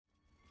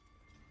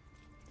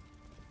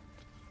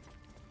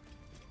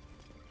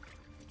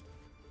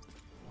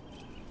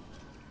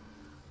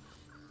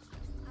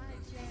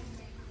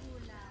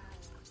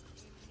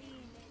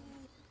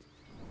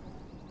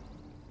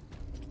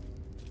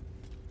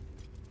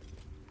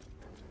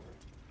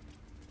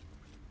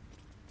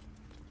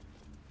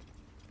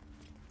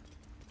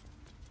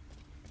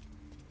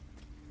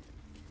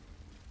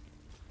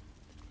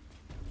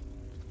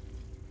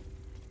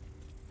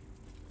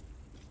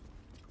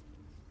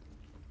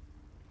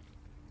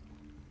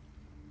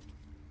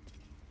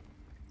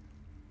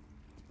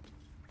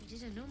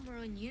did a number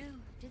on you,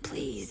 didn't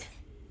Please.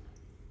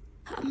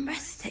 I'm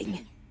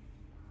resting.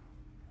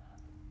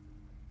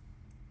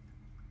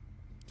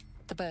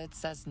 The bird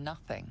says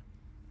nothing,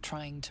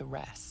 trying to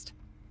rest.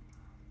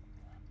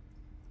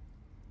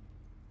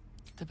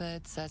 The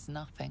bird says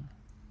nothing,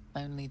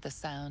 only the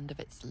sound of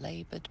its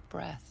labored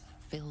breath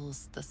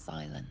fills the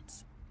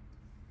silence.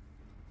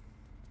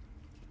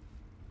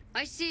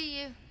 I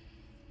see you.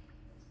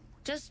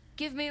 Just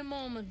give me a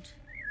moment.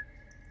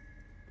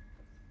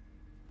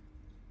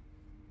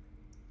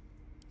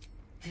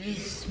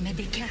 This may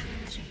be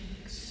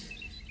Catrix.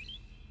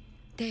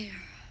 There.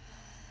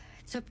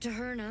 It's up to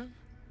her now.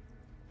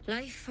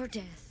 Life or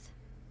death.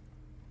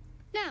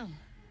 Now,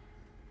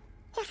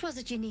 what was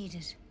it you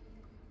needed?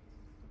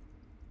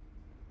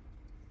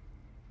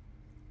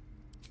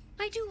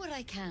 I do what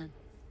I can.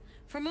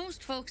 For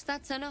most folks,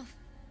 that's enough.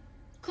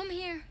 Come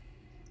here.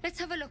 Let's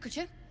have a look at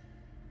you.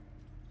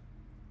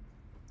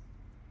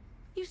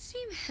 You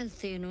seem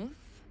healthy enough.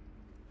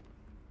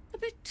 A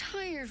bit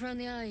tired around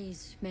the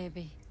eyes,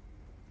 maybe.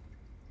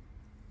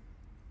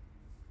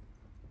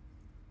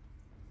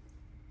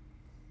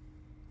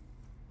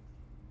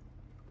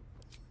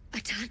 A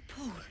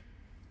tadpole.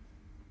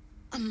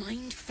 A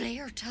mind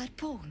flayer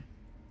tadpole.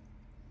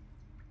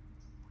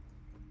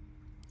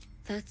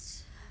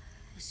 That's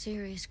a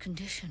serious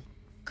condition.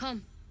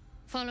 Come,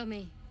 follow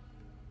me.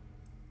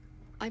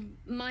 I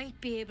might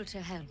be able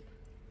to help.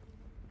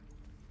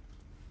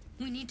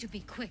 We need to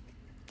be quick.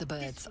 The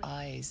bird's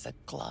eyes are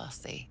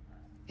glassy,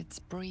 its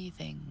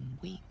breathing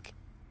weak.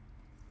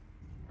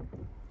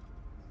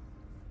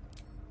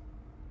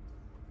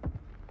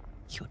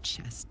 Your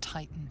chest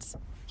tightens,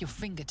 your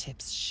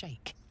fingertips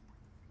shake.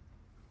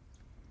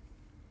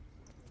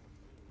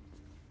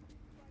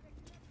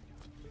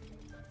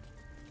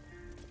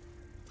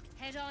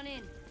 Head on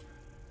in.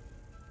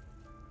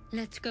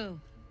 Let's go.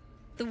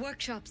 The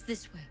workshop's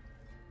this way.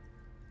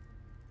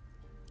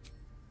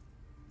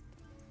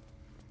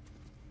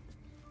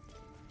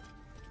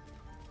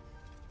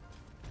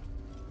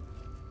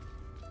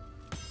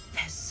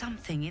 There's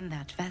something in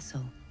that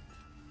vessel.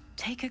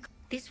 Take a...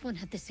 This one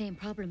had the same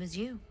problem as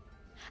you.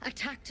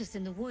 Attacked us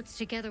in the woods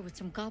together with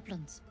some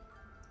goblins.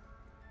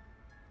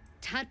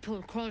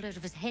 Tadpole crawled out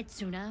of his head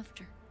soon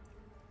after.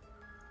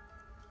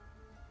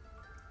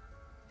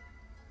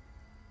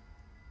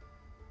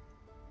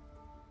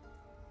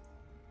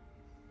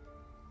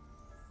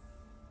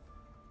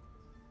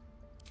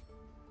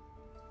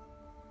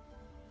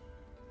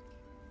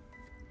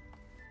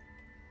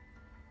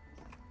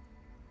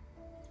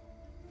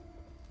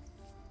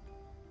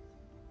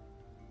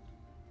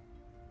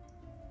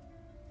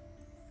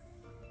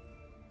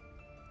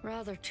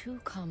 Rather too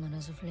common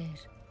as of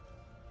late.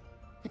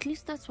 At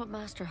least that's what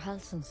Master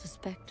Halsin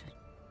suspected.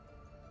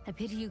 A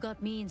pity you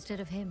got me instead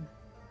of him.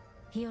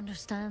 He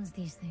understands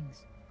these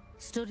things,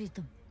 studied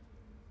them.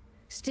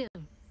 Still,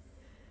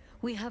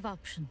 we have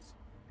options.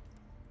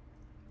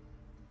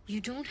 You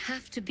don't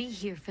have to be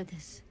here for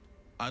this.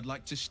 I'd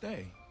like to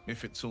stay,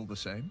 if it's all the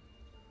same.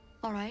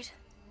 All right.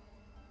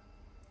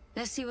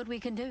 Let's see what we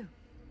can do.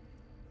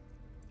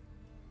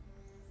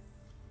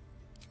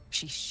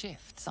 She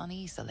shifts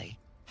uneasily,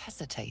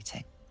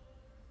 hesitating.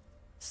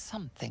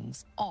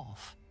 Something's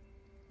off.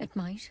 It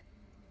might.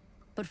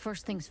 But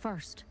first things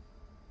first.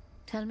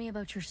 Tell me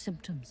about your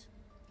symptoms.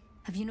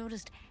 Have you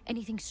noticed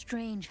anything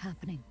strange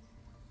happening?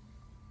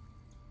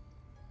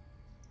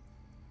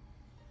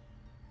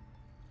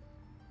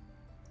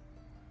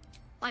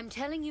 I'm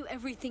telling you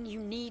everything you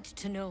need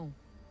to know.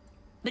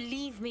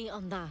 Believe me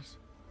on that.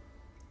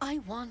 I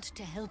want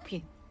to help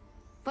you,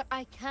 but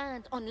I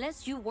can't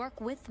unless you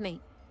work with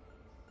me.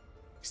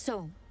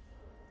 So,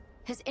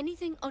 has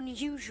anything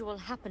unusual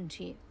happened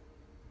to you?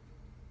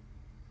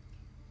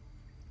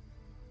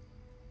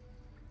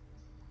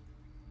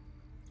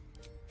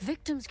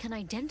 Victims can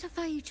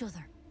identify each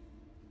other.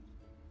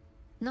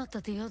 Not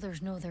that the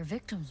others know they're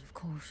victims, of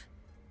course.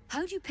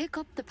 How'd you pick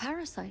up the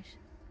parasite?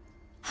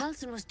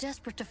 Halsin was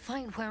desperate to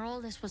find where all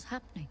this was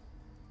happening.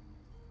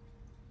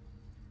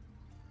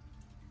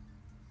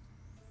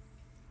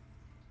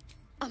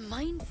 A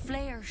mind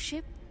flayer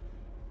ship?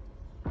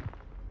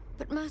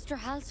 But Master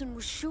Halsin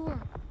was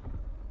sure.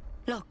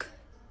 Look,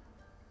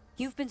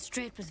 you've been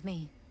straight with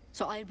me,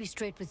 so I'll be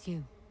straight with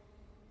you.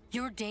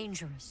 You're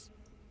dangerous.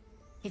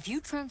 If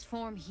you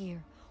transform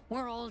here,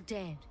 we're all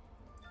dead.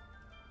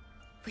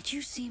 But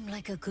you seem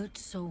like a good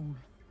soul.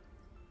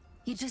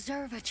 You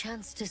deserve a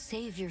chance to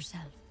save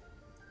yourself.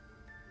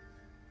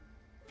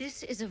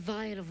 This is a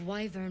vial of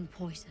wyvern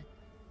poison.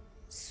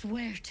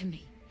 Swear to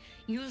me,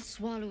 you'll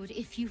swallow it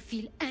if you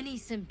feel any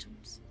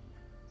symptoms.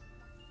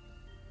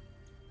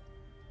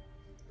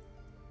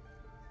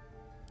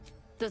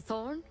 The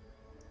thorn?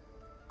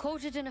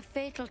 Coated in a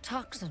fatal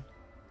toxin.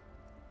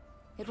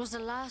 It was a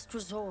last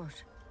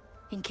resort,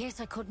 in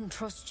case I couldn't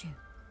trust you.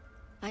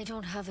 I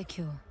don't have a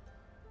cure.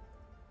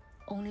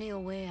 Only a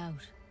way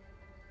out.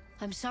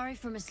 I'm sorry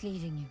for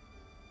misleading you,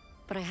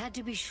 but I had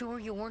to be sure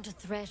you weren't a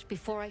threat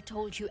before I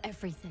told you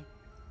everything.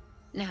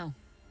 Now,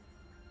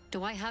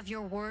 do I have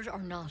your word or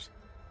not?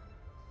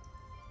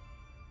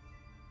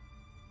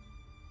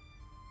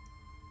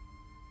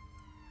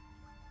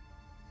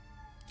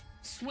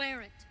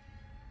 swear it.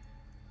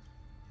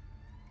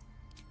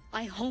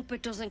 I hope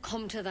it doesn't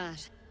come to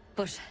that,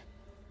 but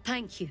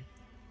thank you.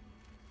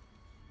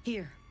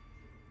 Here.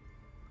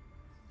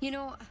 You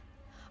know,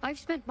 I've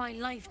spent my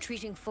life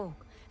treating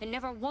folk and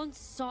never once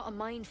saw a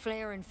mind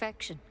flare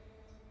infection.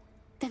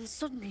 Then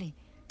suddenly,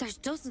 there's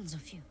dozens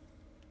of you.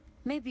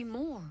 Maybe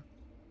more.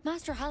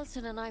 Master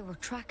Halsin and I were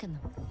tracking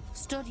them,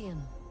 studying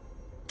them,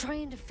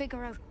 trying to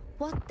figure out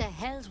what the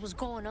hells was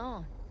going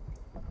on.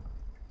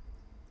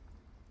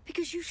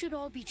 Because you should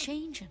all be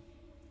changing.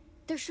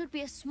 There should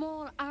be a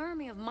small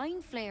army of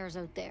mind flayers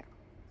out there.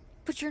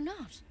 But you're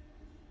not.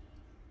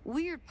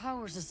 Weird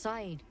powers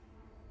aside,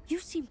 you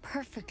seem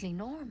perfectly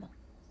normal.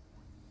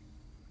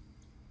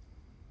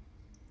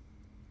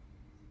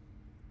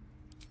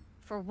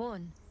 For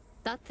one,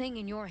 that thing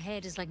in your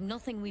head is like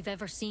nothing we've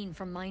ever seen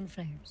from mind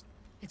flayers.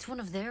 It's one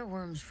of their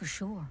worms for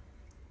sure.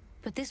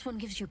 But this one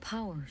gives you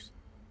powers.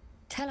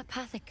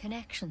 Telepathic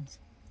connections.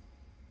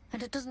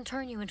 And it doesn't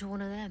turn you into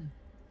one of them.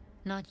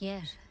 Not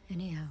yet,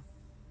 anyhow.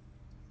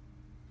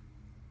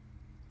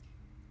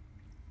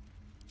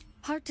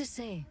 Hard to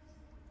say,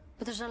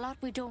 but there's a lot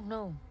we don't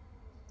know.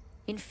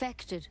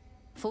 Infected,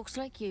 folks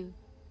like you,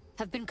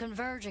 have been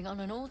converging on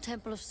an old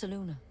temple of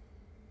Selûne,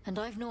 and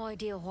I've no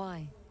idea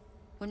why.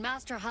 When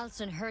Master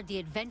Halsin heard the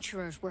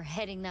adventurers were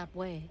heading that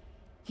way,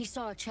 he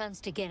saw a chance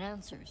to get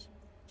answers,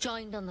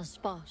 joined on the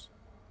spot.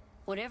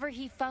 Whatever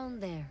he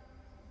found there,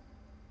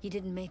 he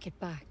didn't make it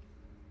back.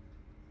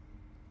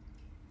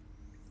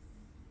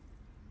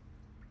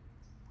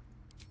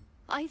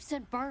 I've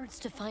sent birds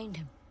to find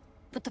him,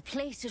 but the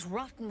place is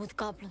rotten with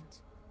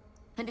goblins.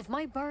 And if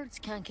my birds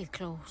can't get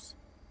close,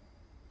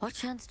 what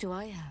chance do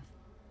I have?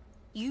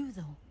 You,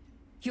 though,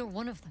 you're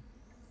one of them.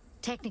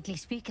 Technically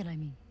speaking, I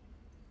mean.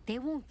 They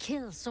won't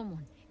kill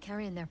someone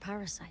carrying their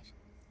parasite.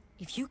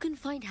 If you can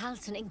find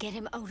Halsin and get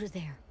him out of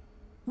there,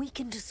 we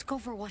can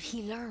discover what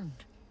he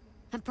learned.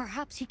 And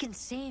perhaps he can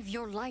save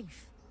your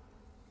life.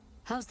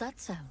 How's that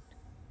sound?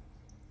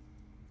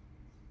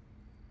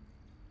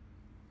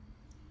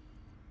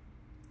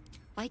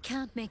 I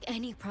can't make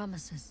any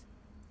promises.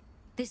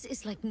 This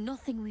is like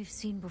nothing we've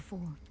seen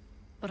before.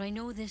 But I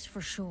know this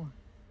for sure.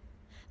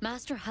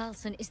 Master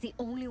Halsin is the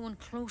only one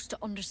close to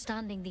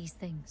understanding these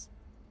things.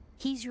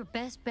 He's your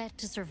best bet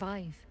to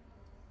survive.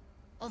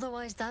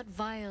 Otherwise, that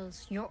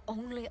vial's your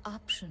only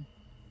option.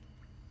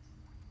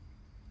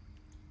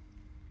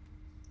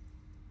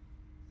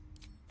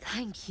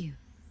 Thank you.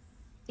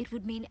 It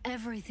would mean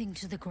everything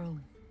to the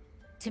Grove.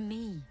 To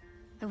me.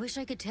 I wish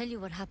I could tell you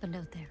what happened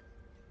out there.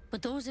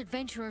 But those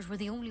adventurers were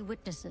the only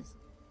witnesses.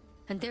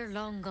 And they're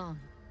long gone.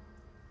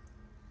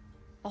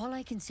 All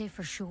I can say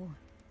for sure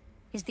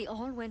is they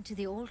all went to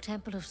the old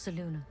temple of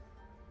Selûne.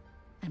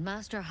 And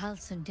Master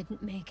Halsin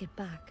didn't make it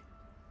back.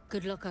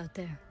 Good luck out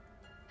there.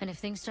 And if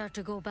things start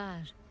to go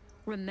bad,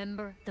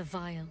 remember the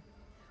vial.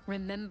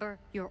 Remember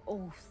your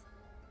oath.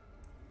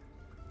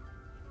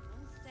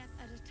 One step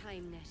at a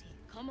time, Nettie.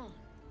 Come on.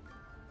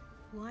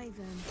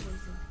 Wyvern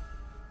poison.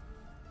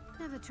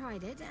 Never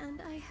tried it,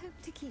 and I hope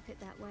to keep it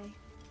that way.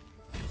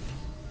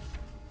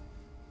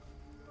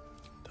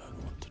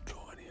 Don't want to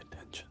draw any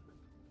attention.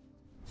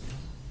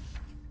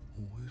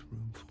 Always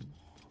room for more.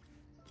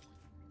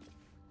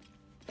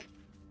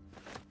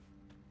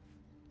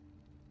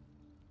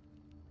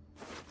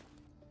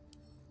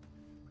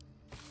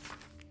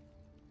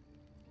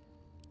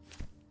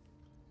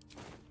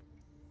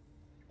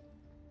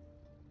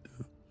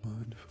 Don't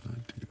mind if I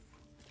do.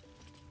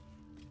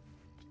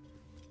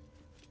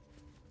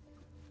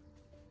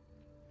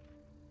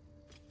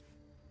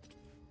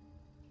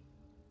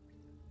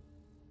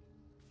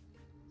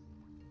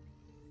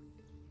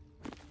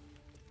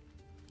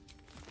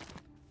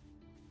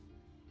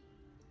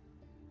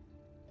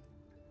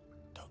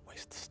 Don't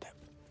waste a step.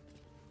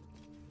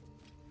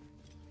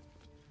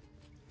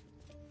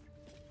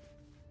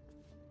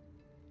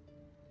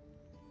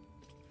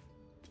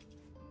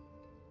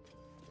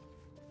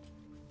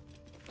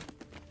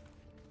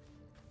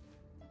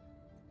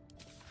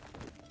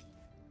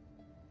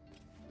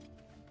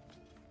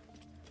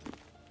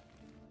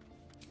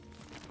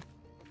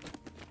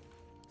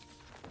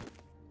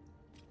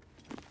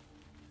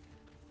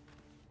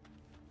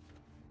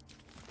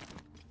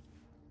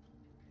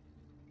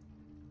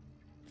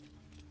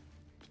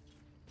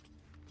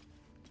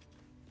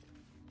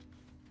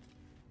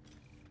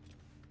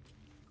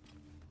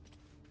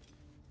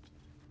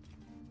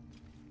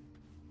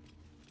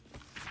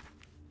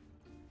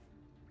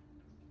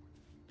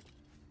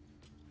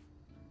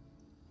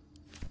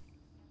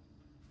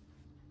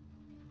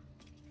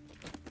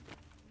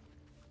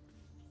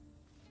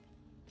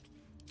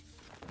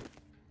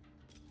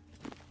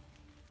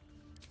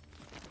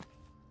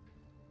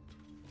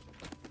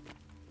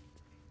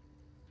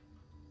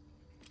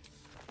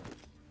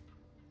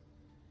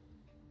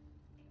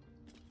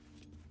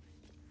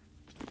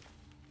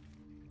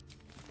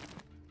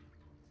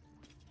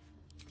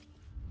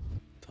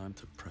 Time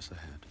to press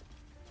ahead.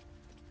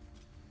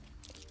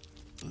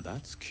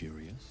 That's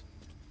curious.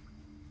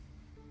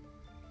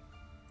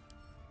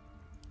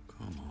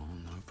 Come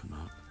on, open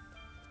up.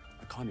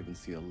 I can't even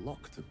see a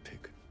lock to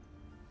pick.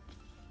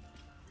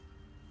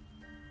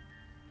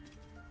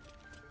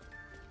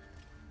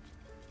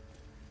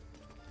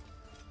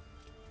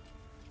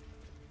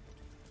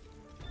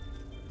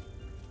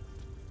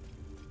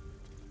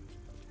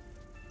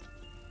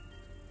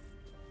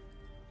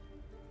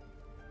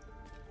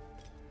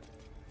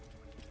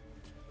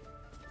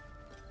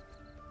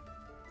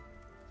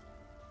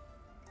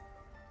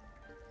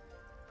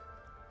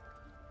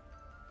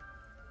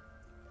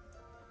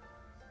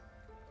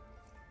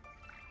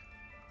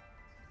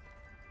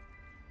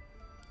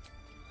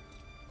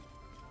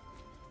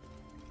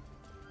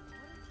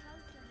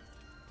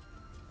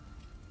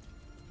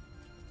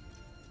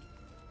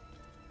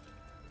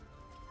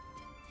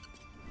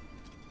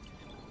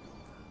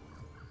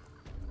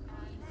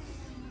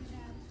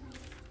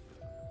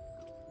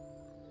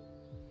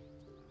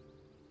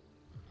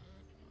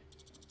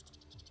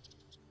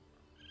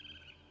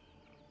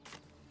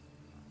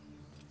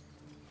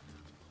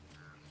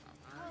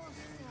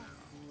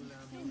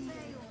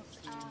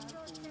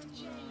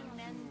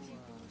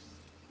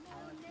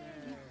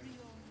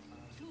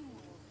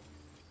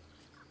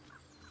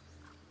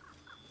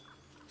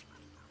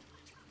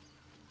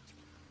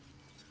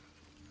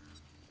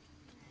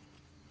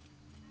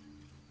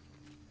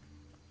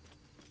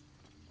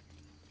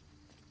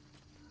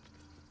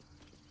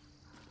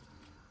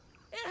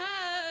 It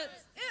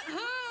hurts! It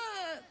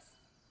hurts!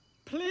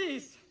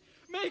 Please,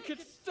 make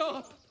it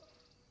stop!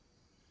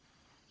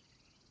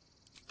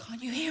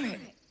 Can't you hear it?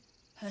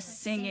 Her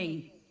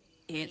singing.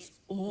 It's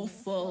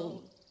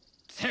awful.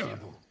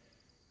 Terrible.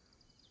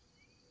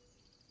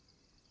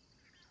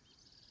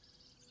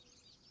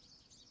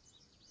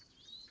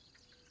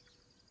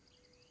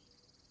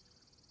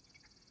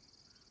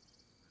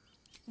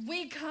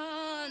 We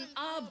can't.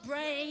 Our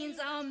brains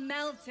are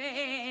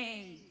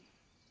melting.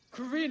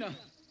 Karina,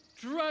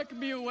 drag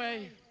me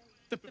away.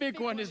 The big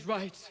one is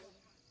right.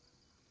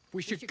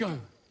 We should go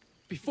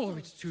before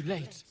it's too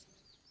late.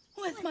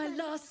 With my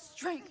last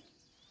strength,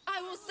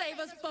 I will save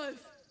us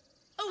both.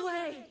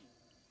 Away!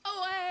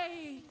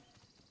 Away!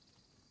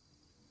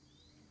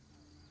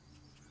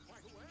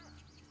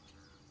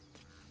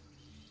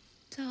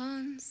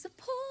 Dance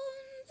upon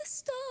the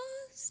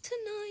stars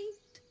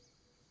tonight.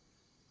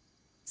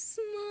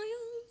 Smile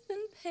and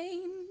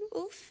pain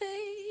will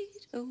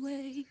fade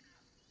away.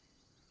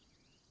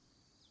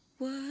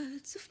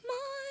 Words of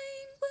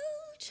mine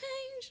will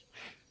change.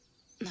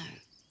 No.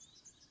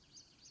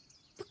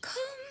 Become.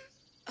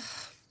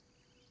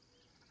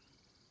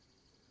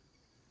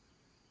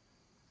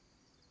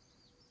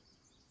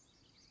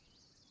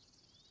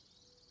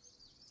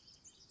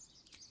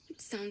 It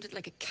sounded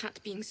like a cat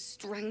being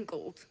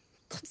strangled.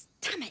 God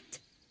damn it!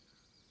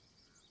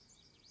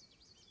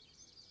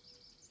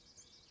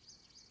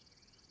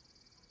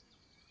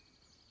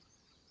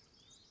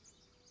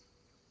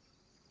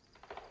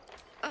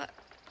 I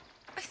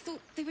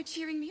thought they were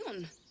cheering me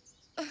on.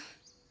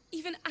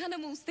 Even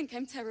animals think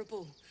I'm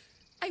terrible.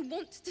 I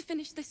want to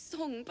finish this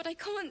song, but I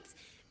can't.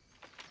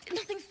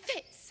 Nothing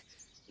fits,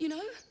 you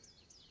know?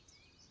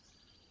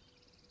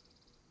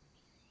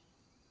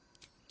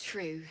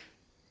 True.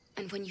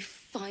 And when you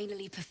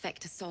finally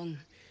perfect a song,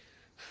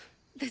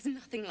 there's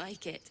nothing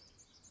like it.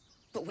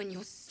 But when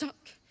you're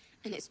stuck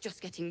and it's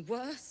just getting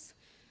worse,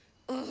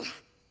 ugh.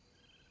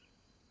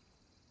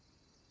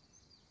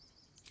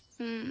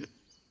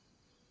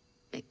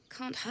 It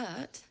can't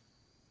hurt.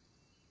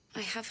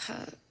 I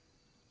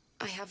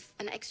have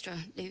an extra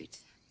lute,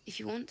 if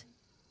you want.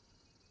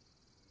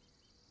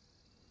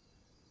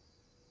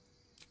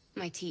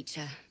 My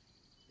teacher,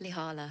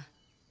 Lihala.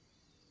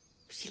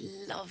 She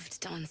loved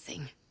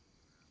dancing.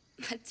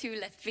 Had 2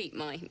 left feet,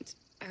 mind.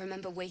 I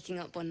remember waking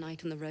up one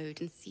night on the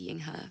road and seeing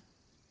her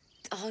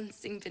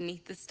dancing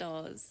beneath the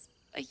stars.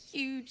 A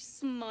huge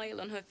smile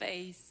on her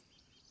face.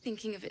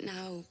 Thinking of it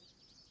now,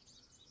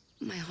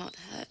 my heart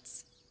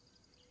hurts.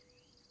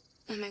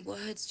 And my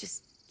words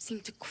just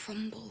seem to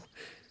crumble.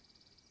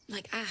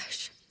 Like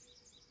ash.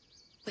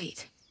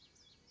 Wait.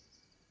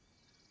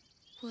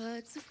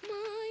 Words of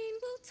mine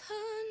will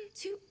turn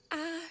to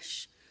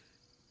ash.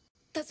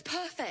 That's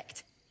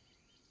perfect.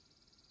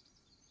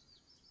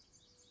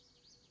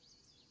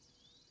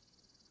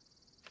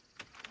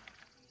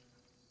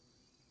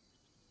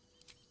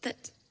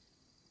 That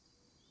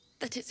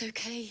it's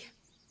okay.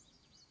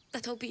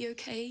 That I'll be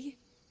okay.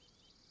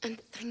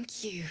 And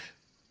thank you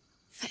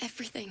for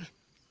everything.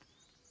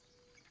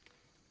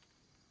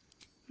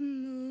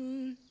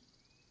 Moon,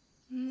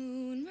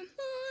 moon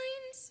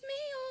reminds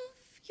me of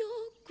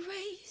your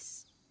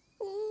grace.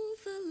 All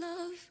the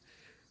love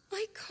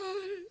I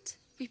can't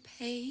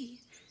repay.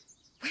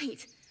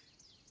 Wait.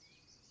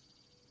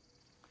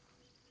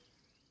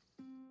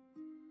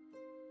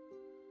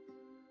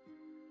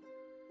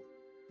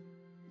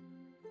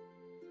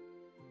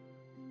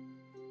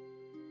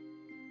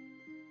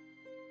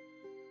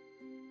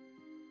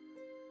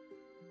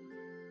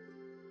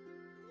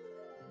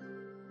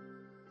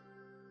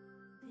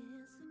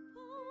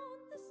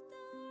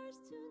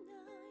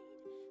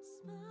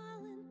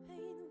 Smile and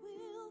pain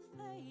will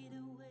fade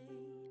away.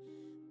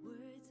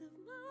 Words of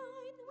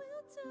mine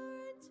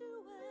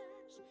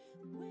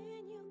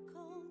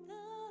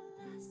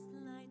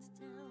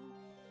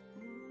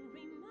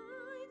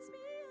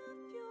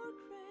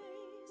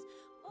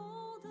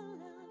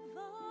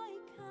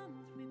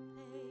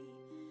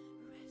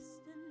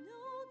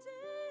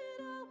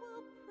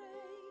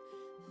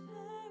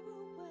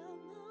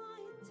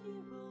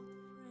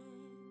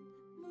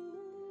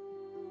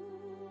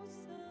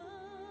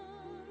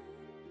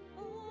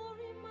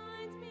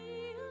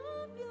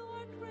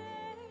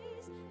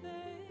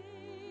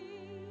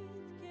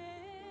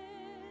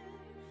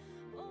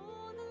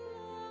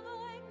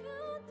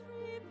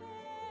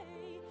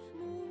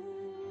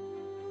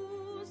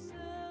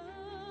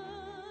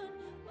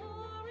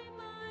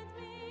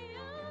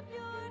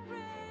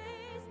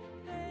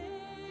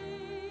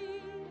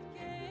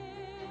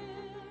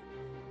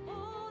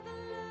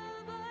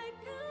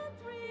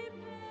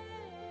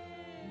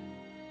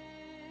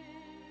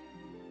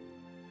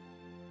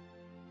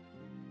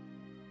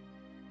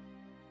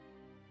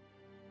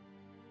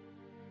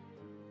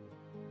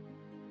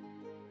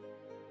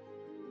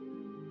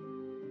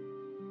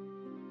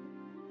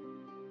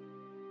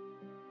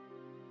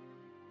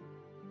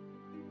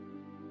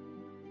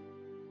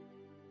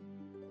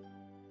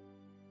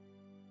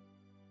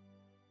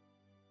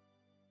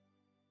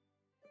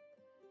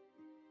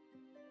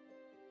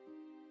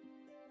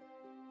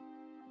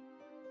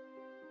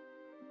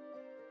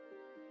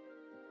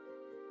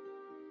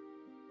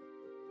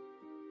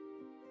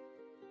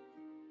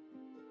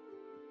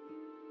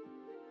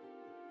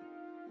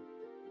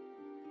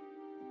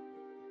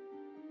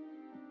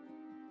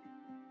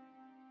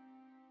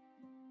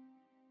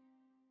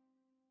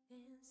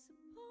Dance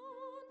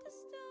upon the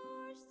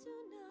stars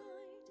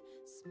tonight.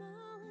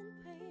 Smile and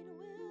pain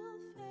will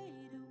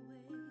fade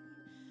away.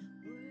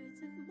 Words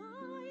of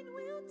mine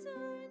will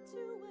turn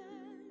to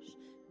ash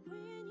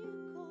when you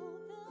call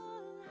the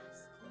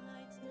last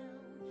lights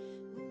down.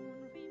 Moon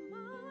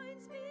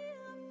reminds me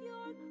of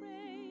your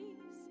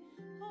grace.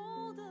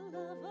 All the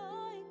love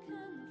I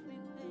can't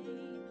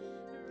repay.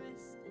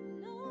 Rest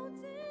and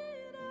note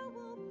it, I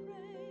will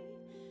pray.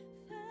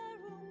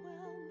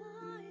 Farewell,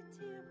 my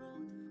dear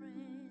old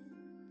friend.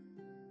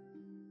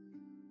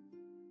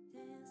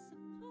 Dance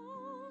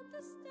upon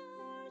the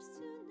stars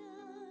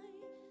tonight.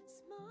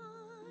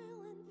 Smile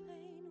and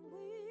pain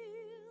will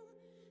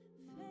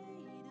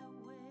fade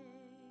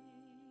away.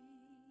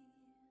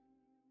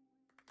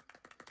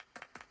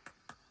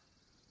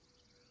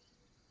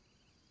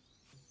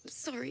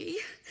 Sorry.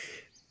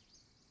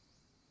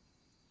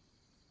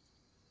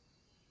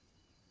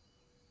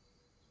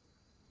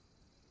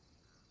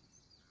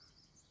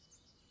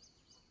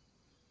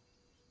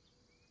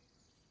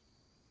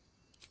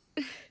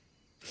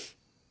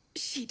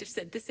 She'd have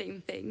said the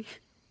same thing.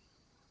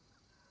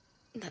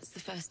 That's the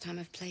first time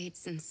I've played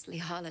since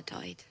Lihala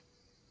died.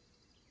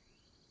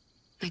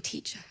 My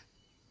teacher.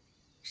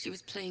 She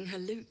was playing her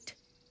lute.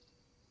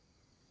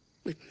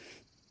 We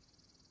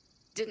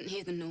didn't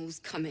hear the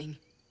gnolls coming.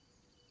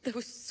 There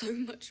was so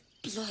much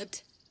blood.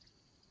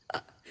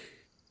 I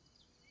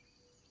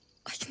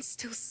can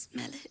still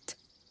smell it.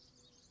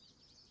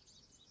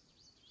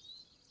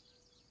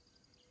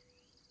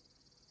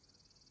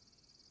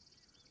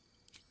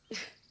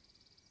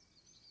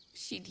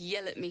 She'd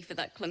yell at me for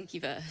that clunky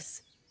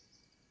verse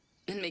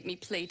and make me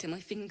play till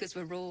my fingers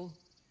were raw.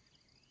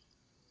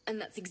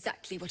 And that's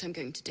exactly what I'm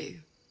going to do.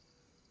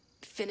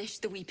 Finish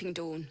the Weeping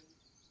Dawn.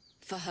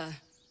 For her.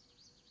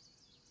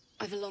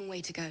 I've a long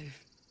way to go.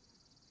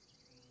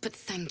 But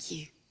thank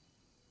you.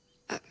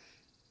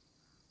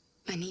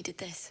 I needed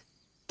this.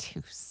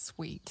 Too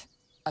sweet.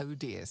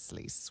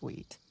 Odiously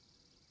sweet.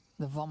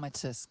 The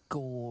vomitous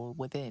gall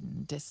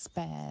within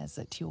despairs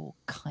at your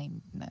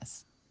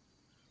kindness.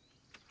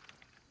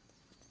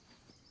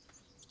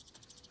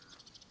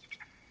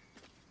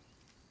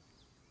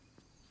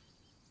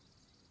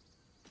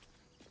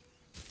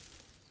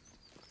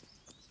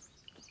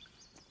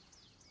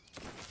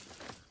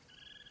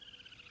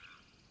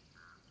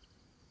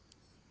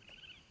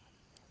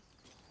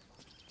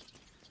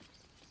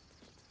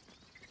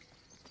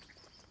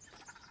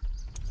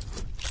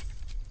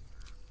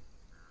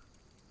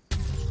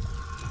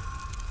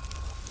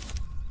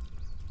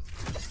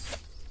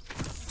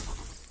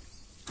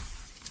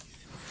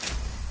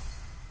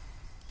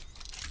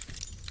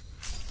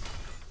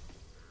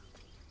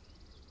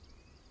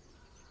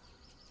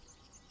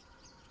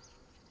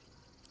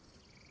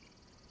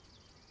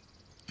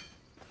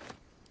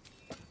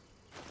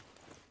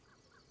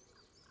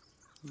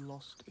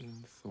 Lost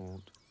in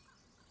thought.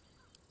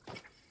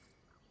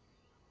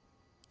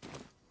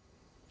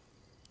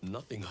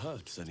 Nothing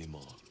hurts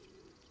anymore.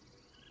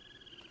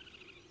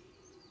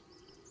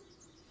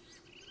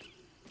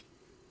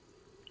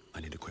 I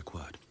need a quick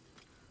word.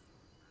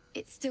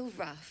 It's still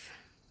rough,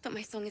 but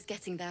my song is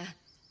getting there.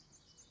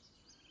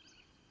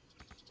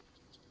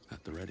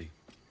 At the ready.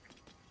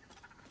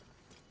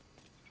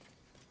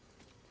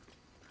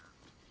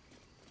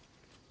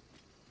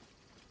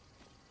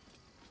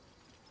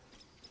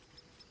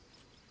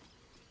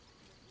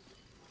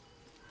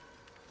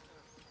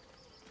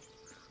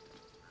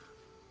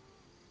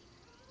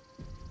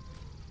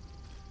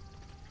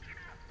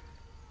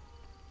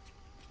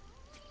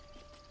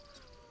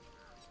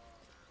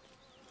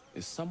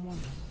 Is someone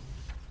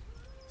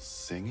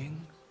singing?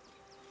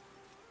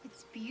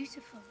 It's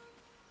beautiful.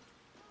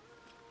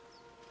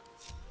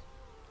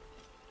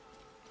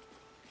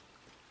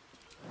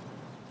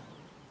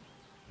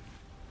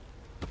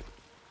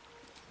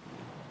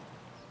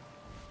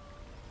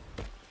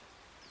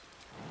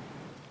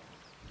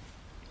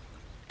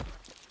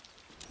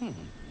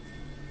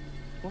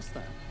 What's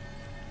that?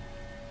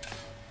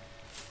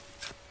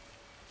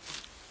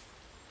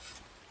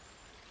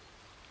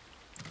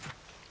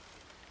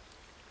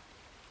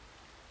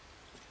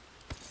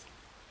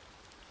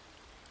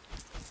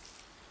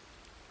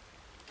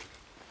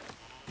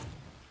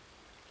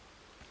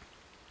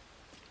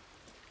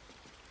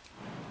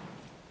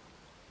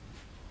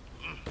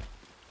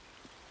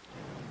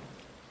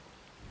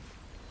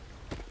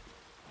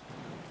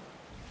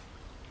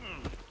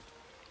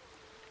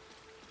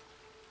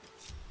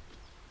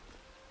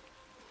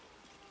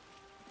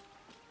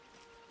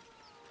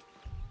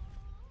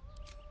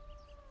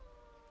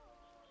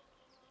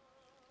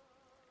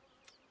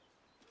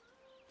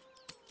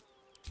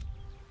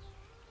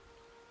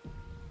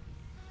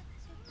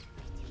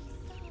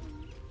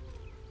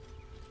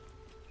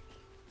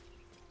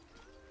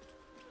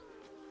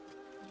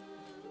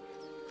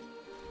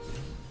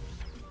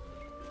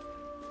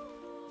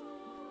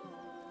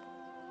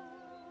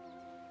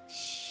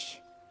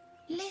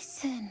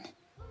 Listen.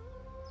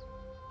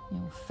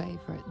 Your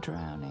favorite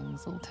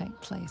drownings all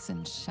take place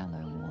in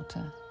shallow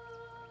water.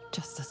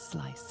 Just a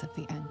slice of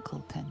the ankle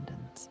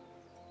tendons.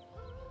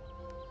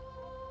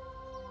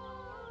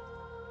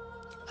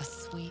 A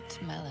sweet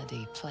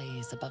melody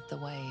plays above the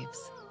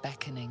waves,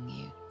 beckoning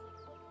you,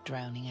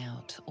 drowning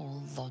out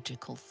all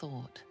logical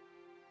thought.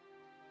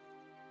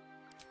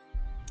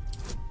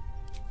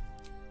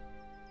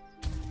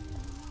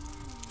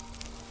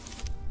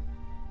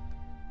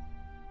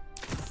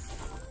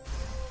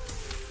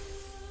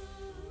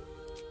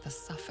 The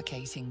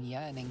suffocating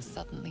yearning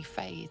suddenly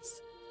fades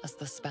as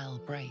the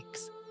spell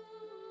breaks.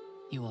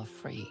 You are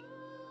free.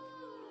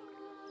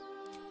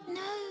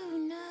 No,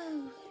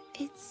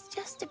 it's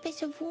just a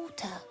bit of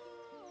water.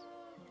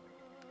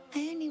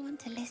 I only want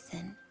to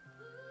listen.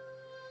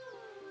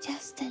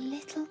 Just a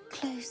little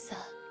closer.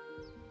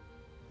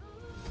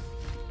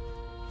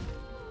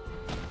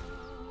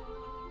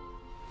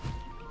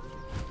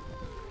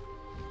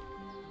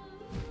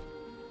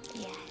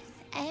 Yes,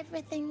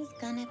 everything's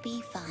gonna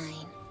be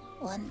fine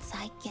once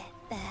I get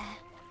there.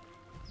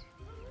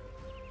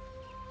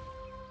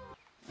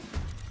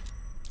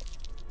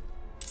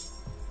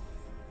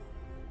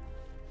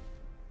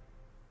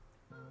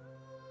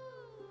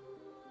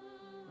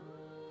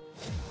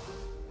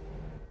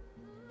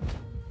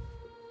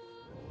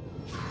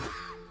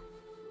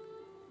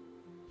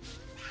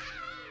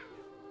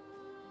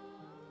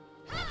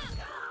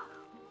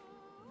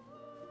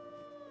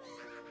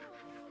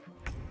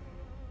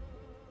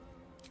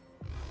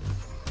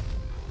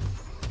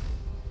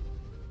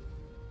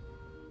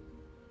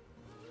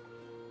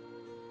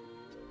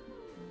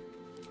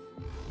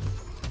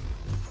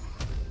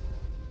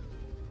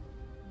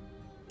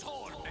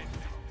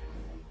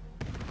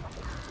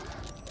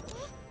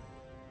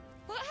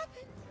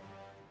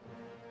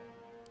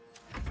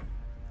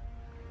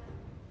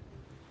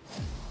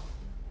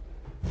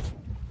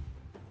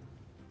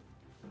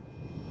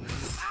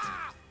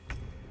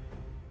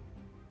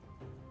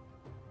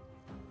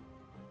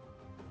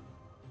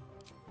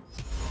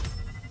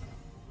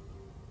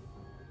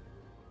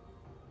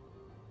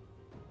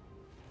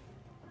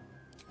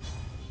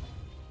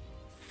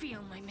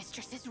 Feel my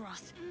mistress's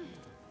wrath.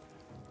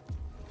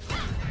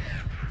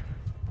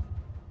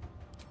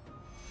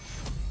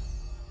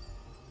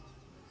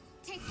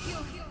 Take you.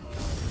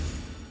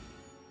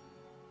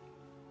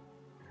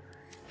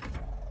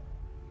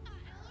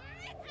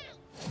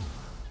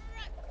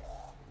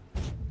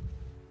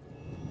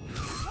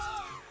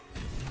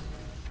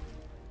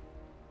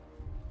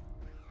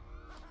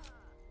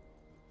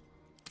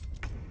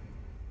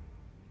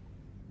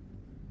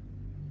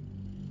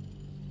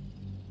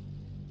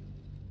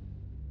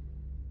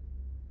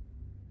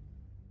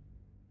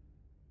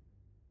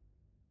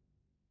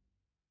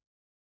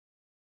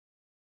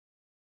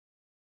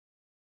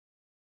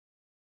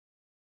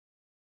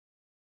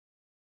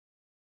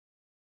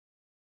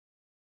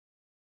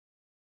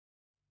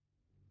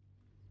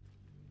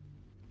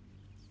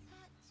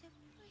 Such a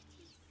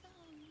pretty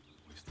song.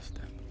 Where's the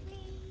stem?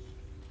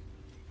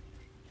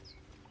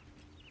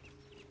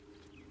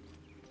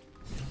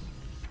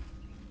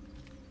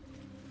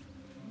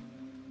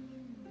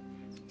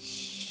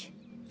 Shh.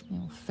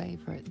 Your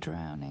favorite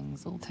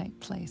drownings all take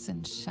place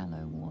in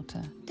shallow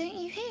water. Don't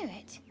you hear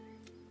it?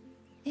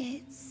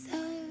 It's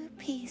so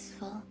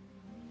peaceful.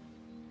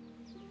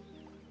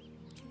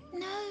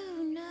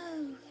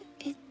 No,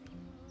 it...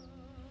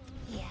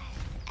 Yes,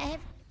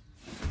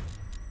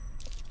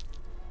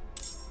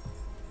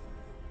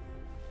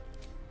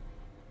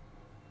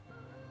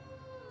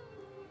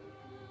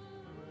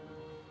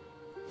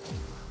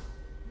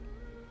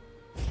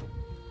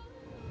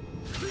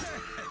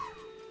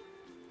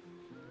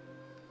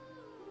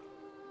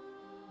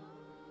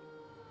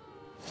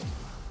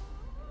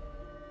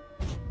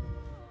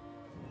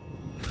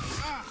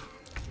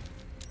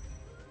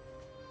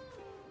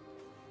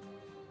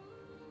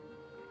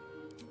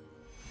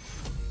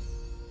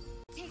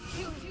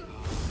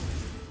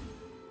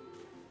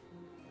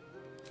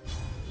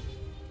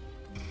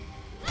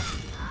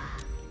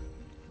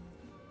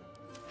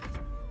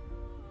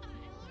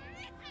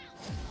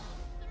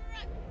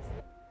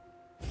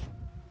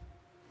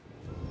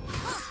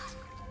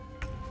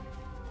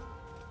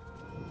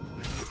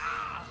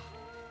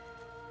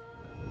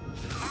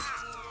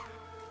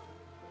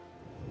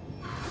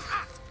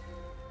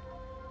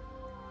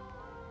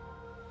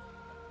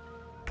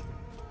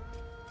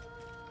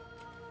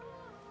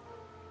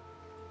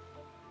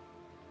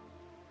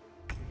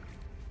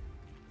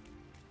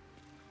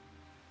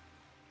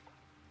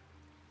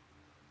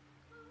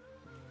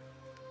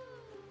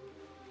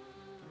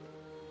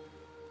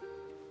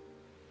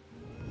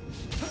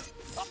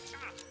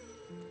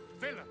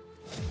 Villain!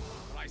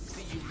 But I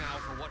see you now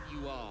for what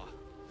you are.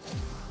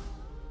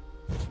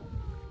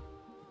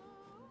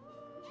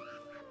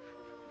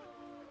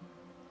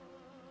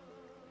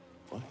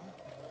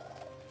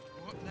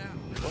 What now?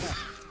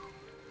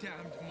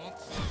 Damned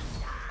monster.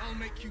 I'll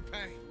make you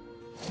pay.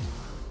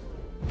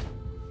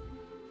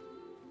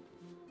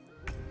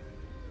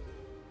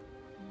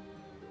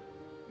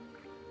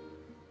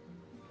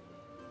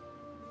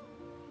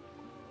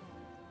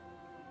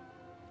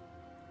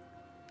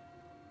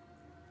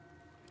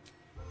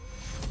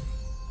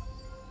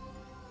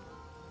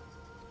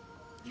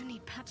 You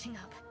need patching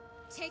up.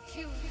 Take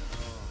you.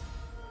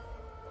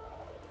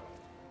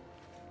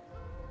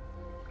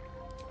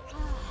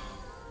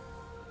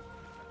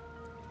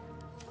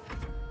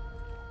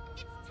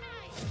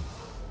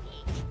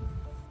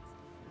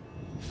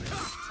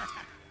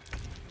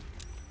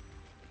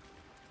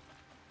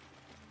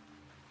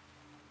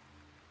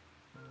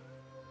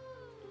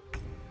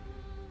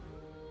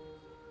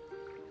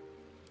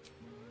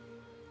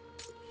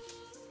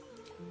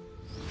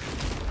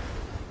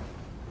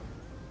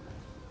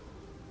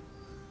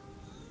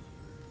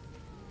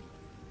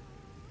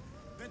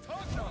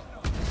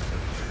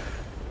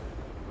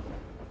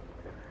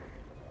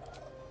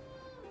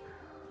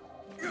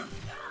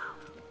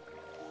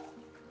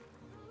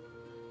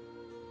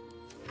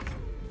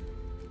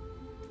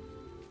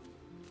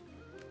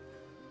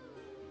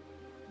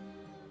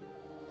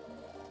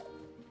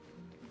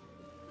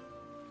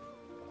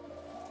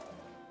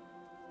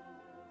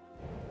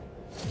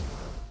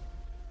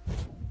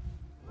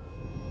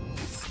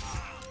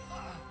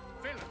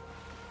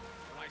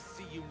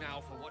 You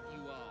now for what you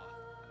are.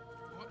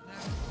 What now?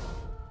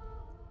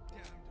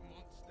 Damned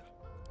monster.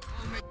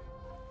 I'll make...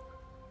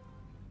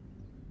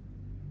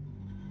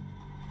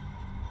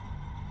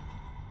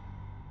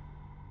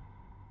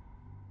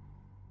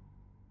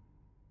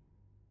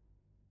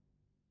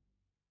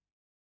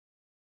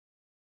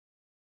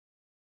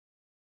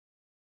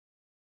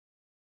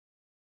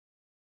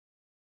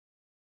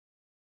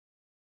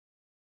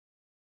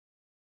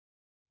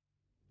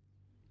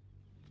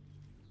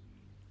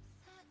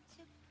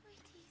 Such a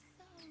pretty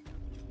song.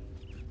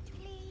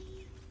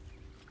 Please.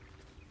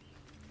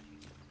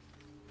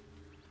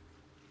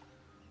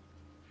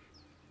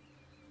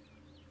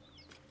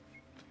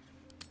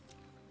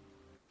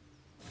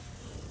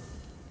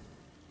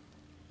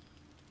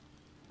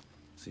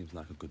 Seems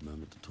like a good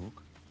moment to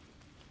talk.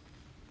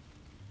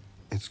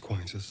 It's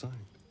quite a sight.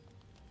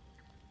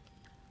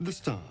 The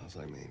stars,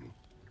 I mean.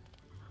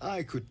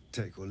 I could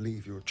take or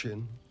leave your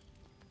chin.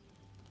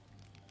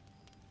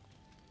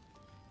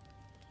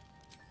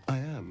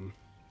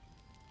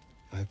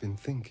 I've been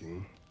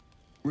thinking,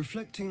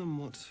 reflecting on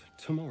what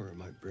tomorrow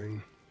might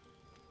bring.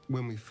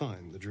 When we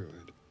find the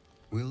druid,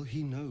 will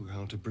he know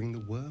how to bring the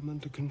worm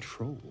under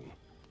control?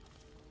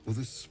 Will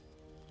this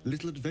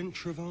little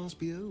adventure of ours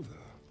be over?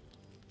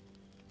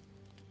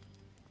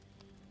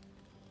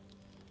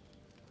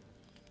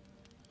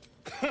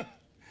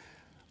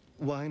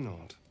 Why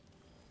not?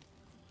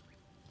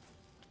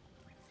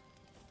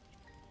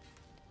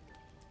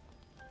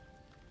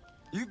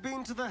 You've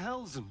been to the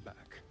hells and back.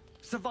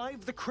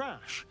 Survived the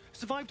crash.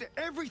 Survived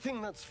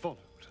everything that's followed.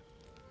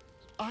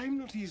 I'm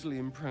not easily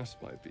impressed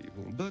by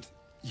people, but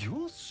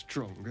you're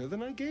stronger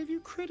than I gave you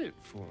credit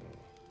for.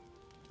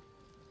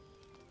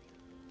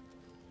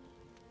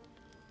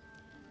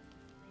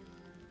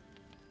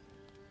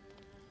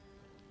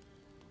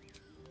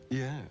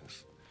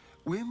 Yes,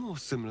 we're more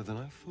similar than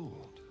I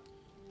thought.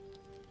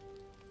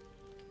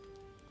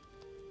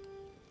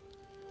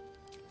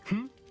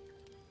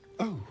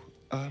 Oh,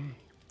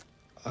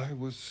 I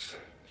was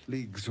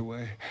leagues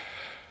away.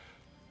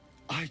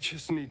 I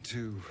just need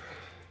to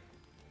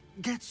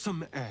get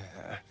some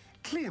air,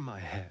 clear my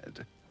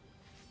head.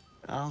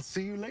 I'll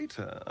see you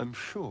later, I'm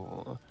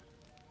sure.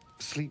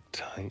 Sleep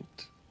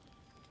tight.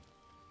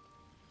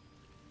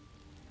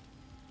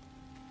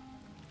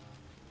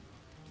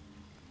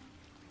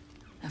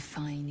 A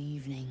fine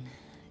evening,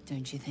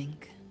 don't you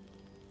think?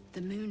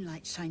 The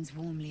moonlight shines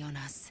warmly on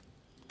us.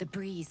 The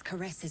breeze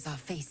caresses our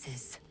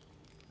faces.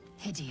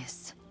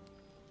 Hideous.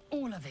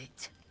 All of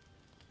it.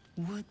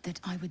 Would that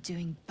I were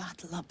doing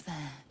battle up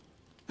there,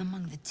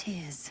 among the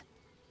tears.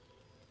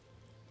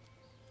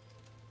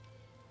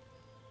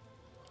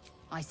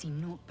 I see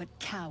naught but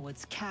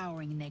cowards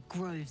cowering in their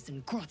groves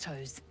and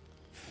grottos.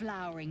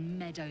 Flowering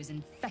meadows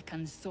and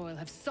fecund soil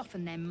have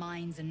softened their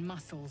minds and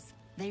muscles.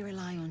 They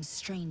rely on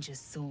strangers'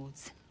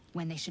 swords,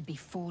 when they should be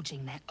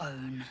forging their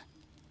own.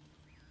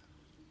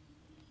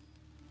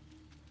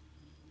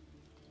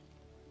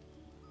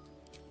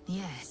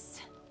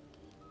 Yes.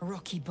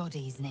 Rocky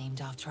bodies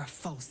named after a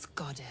false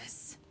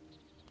goddess.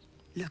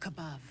 Look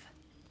above.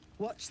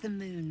 Watch the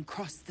moon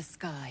cross the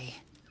sky.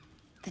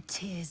 The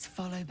tears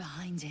follow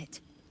behind it.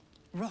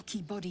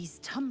 Rocky bodies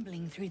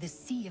tumbling through the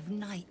sea of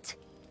night.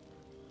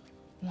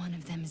 One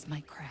of them is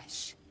my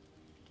crash.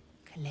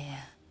 Clear.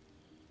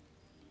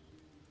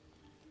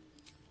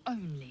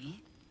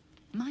 Only,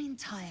 my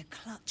entire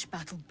clutch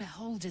battled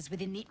beholders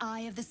within the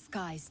eye of the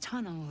sky's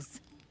tunnels.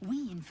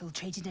 We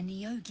infiltrated a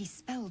Neogi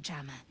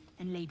spelljammer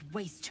and laid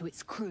waste to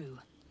its crew.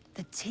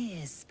 The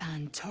tears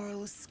span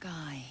Toral's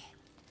sky.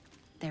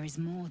 There is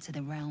more to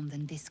the realm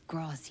than this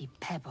grassy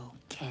pebble,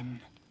 kin.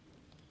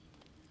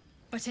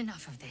 But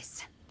enough of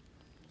this.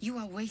 You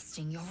are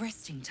wasting your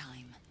resting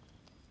time.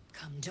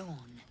 Come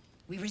dawn,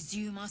 we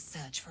resume our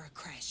search for a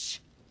creche.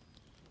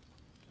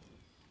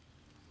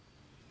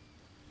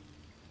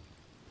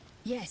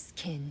 Yes,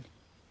 kin.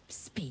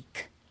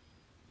 Speak.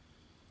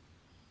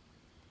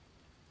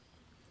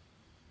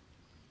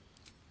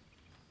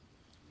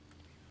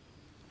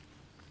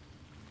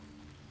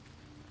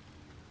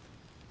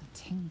 A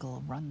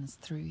tingle runs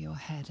through your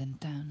head and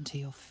down to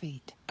your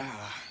feet.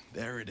 Ah,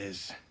 there it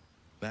is.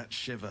 That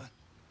shiver.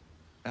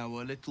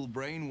 Our little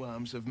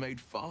brainworms have made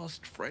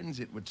fast friends,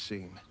 it would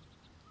seem.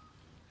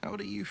 How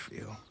do you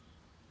feel?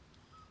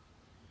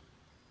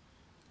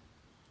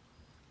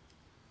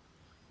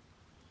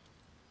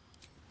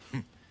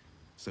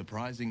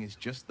 Surprising is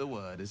just the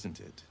word, isn't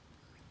it?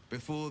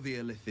 Before the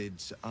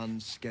Illithid's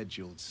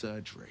unscheduled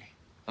surgery,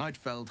 I'd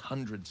felled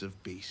hundreds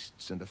of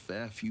beasts and a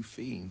fair few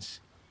fiends.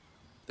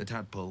 The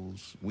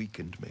tadpoles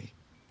weakened me.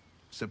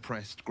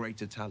 suppressed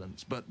greater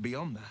talents, but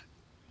beyond that,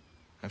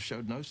 have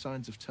showed no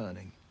signs of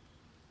turning.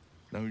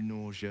 No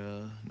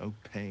nausea, no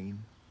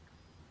pain,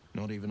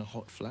 not even a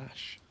hot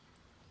flash.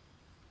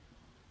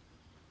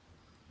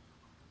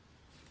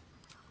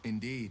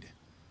 Indeed.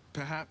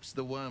 Perhaps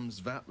the worm's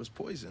vat was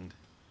poisoned.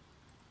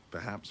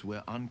 Perhaps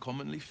we're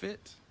uncommonly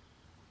fit.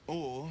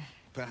 Or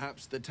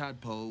perhaps the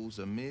tadpoles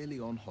are merely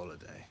on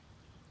holiday.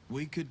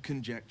 We could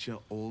conjecture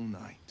all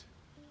night.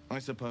 I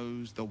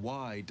suppose the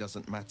why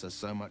doesn't matter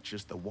so much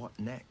as the what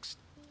next.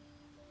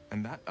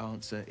 And that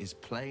answer is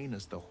plain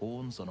as the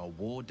horns on a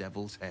war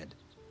devil's head.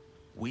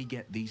 We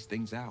get these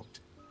things out.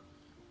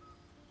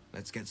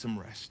 Let's get some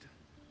rest.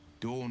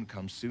 Dawn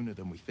comes sooner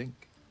than we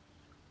think.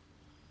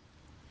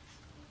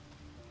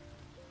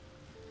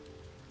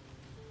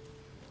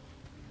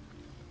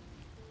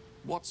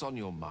 What's on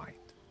your mind?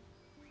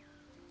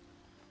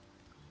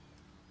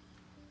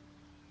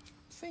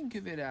 Think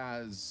of it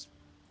as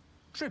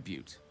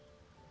tribute.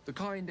 The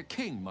kind a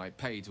king might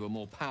pay to a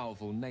more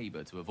powerful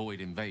neighbor to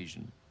avoid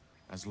invasion.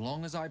 As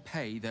long as I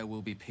pay, there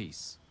will be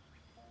peace.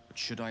 But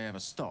should I ever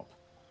stop,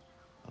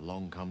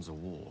 along comes a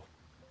war.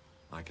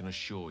 I can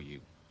assure you,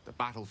 the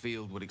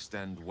battlefield would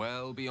extend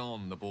well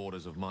beyond the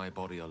borders of my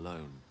body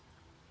alone.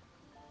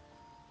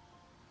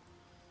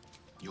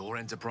 Your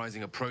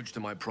enterprising approach to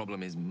my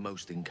problem is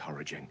most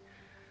encouraging.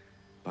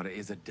 But it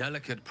is a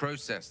delicate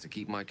process to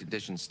keep my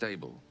condition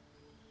stable.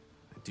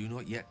 I do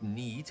not yet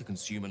need to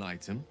consume an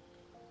item,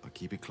 but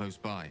keep it close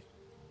by.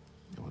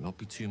 It will not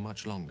be too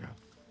much longer.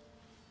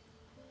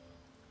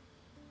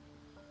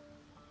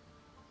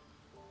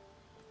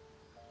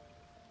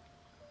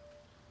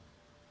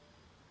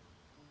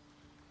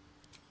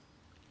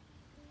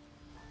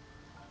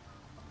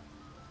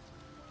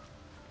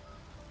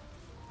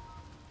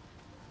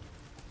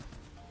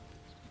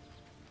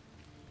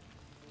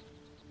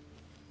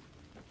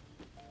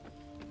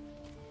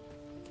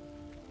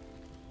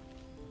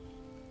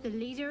 The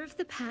leader of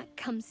the pack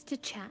comes to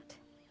chat.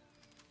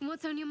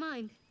 What's on your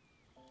mind?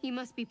 You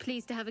must be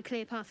pleased to have a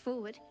clear path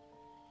forward.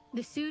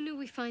 The sooner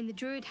we find the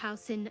druid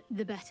house in,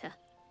 the better.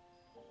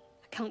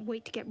 I can't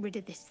wait to get rid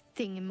of this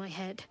thing in my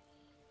head.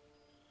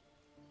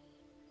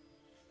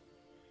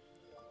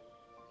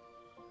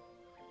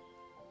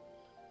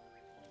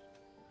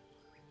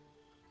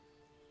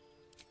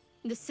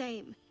 The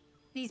same.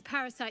 These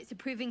parasites are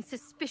proving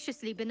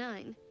suspiciously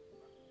benign.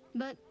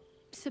 But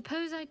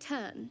suppose I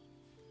turn.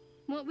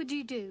 What would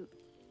you do?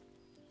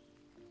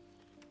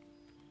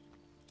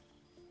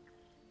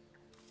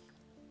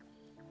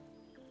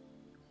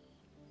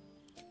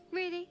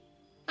 Really?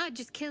 I'd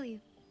just kill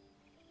you.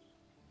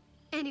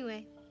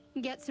 Anyway,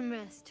 get some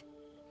rest.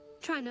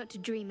 Try not to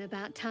dream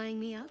about tying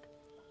me up.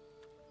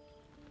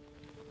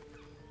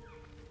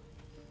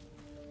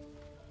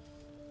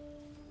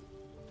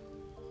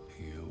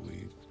 Here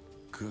we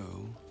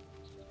go.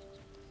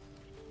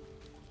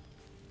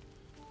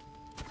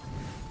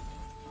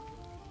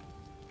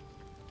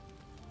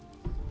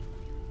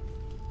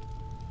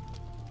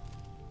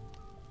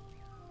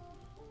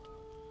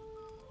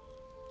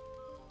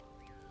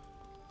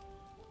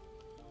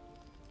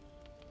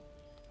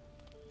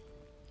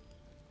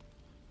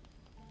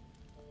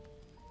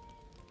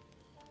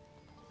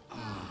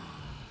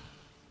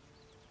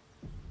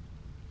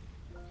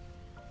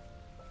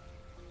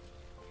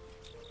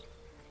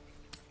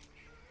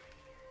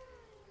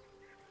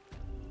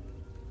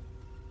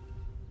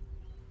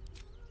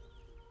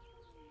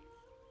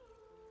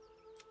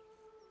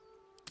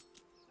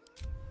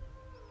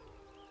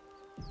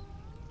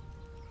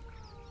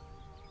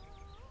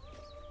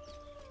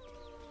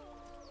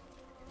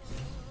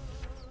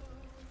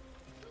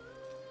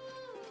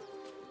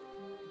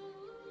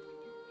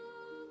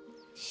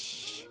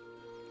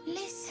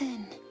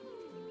 Listen.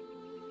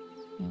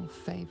 Your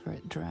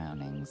favorite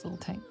drownings all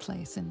take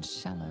place in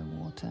shallow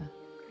water.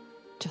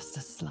 Just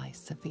a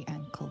slice of the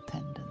ankle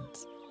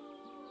tendons.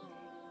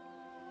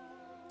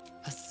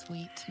 A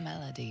sweet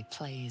melody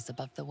plays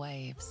above the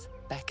waves,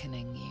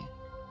 beckoning you,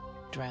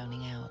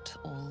 drowning out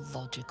all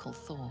logical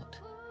thought.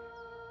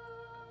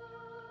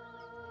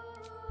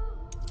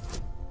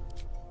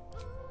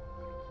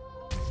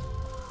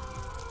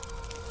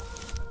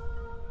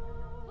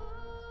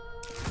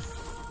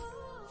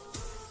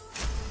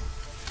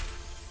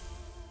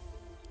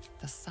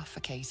 The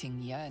suffocating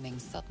yearning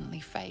suddenly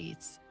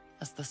fades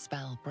as the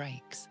spell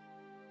breaks.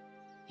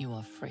 You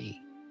are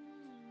free.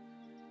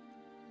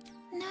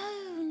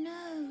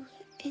 No,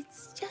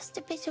 it's just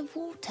a bit of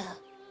water.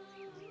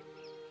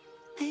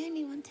 I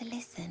only want to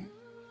listen.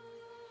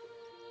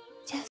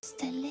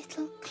 Just a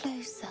little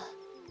closer.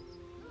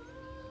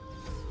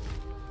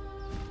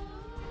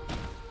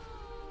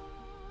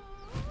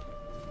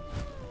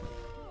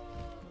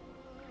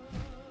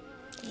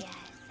 Yes,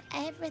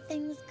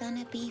 everything's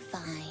gonna be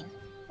fine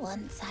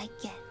once I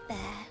get there.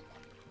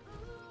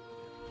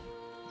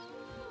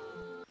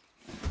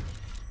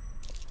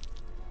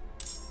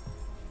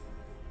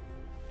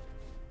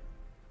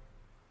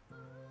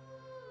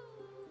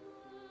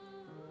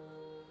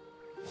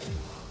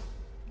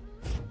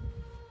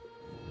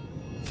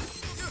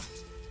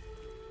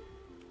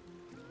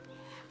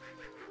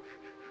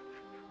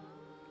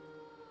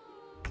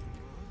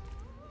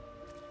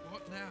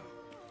 now?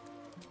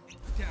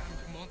 Damned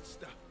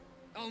monster.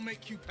 I'll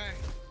make you pay.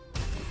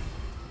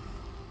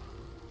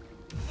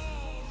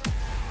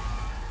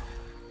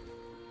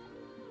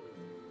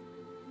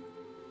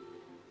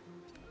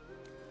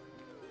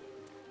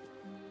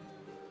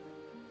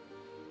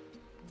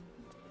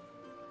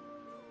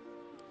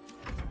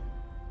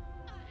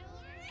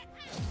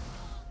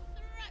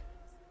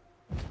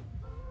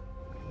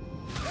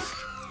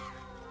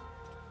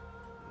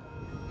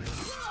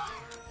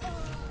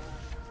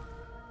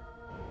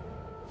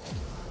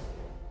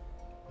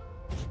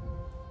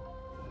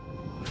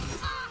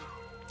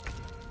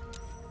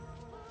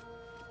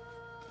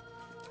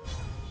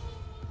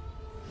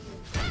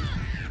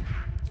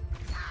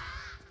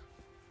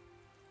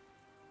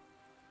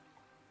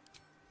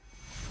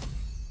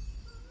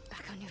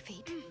 On your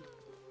feet.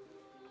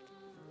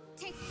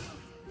 Take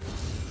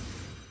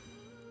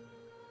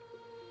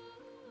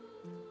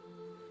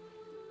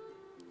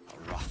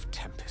A rough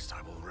tempest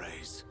I will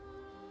raise.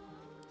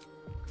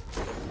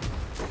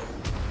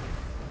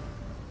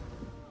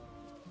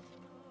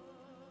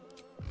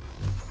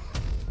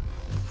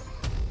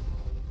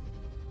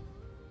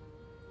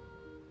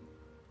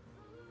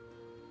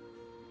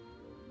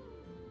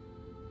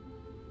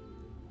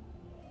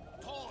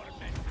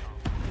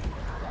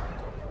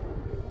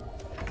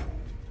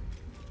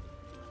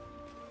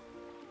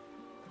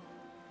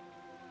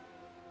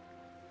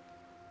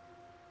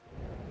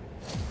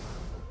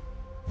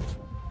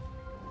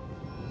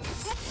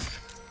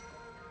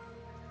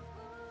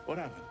 What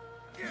happened?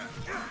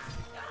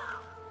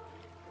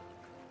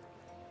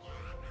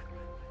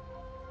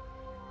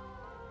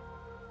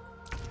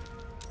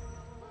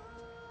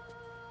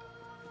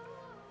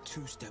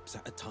 Two steps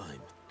at a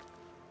time.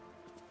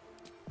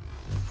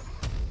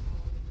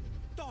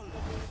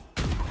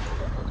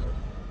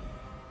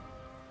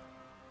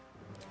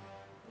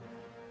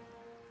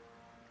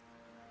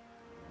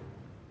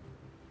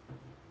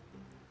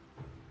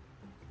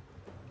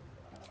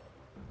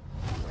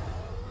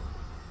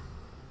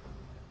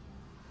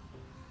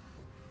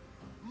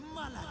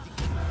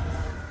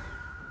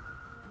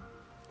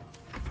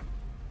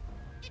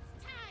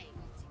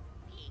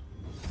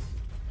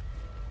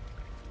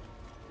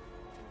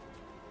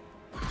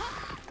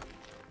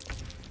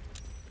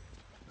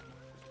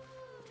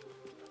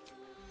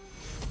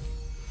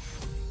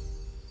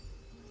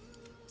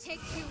 Take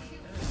you.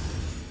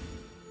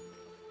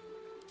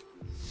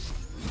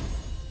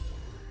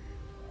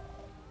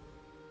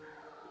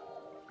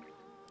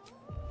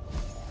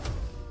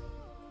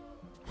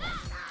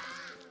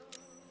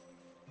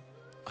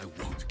 I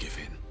won't give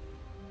in.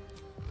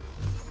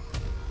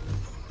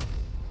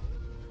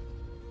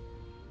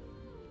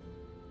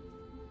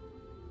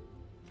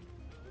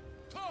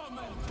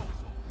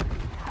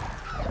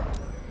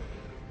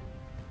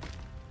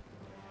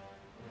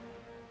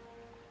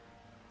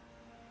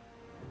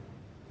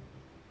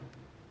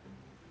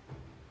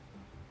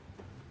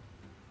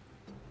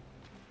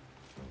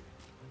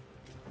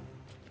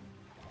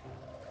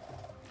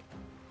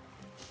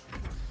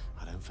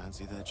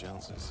 Fancy their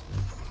chances.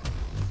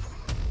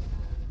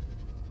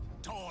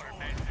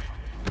 Torment!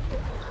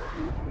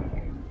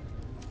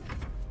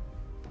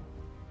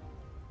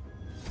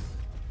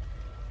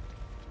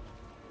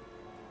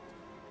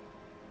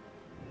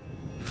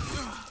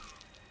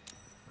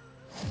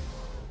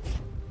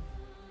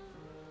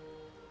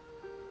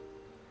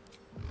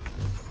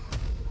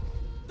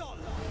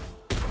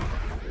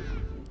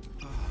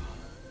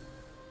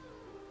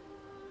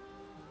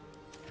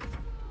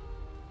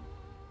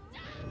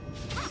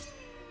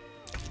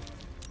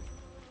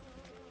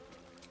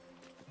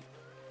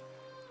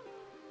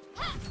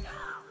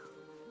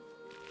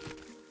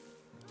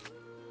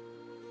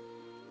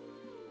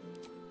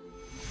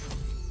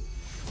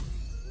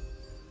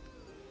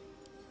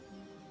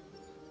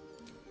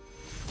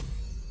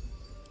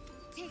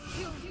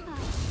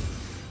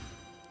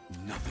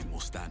 Nothing will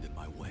stand in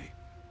my way.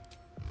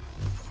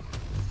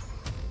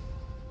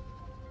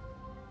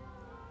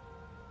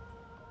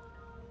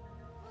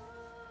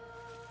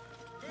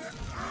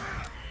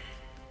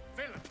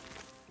 Villain!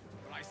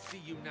 Well, I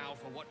see you now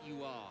for what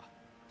you are.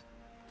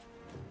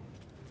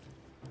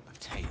 A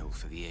tale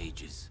for the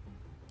ages.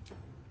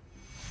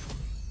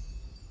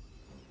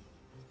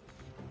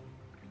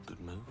 Good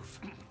move.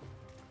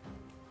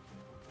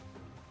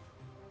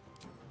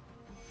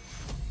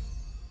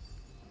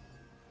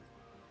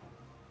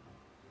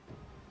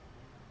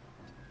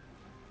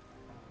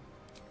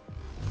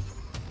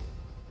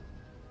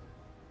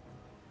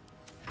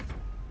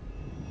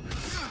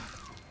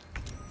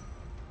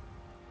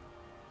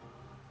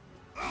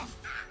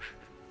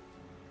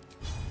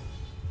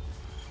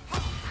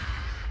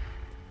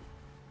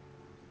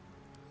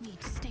 Need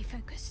to stay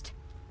focused.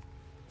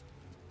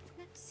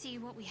 Let's see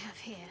what we have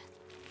here.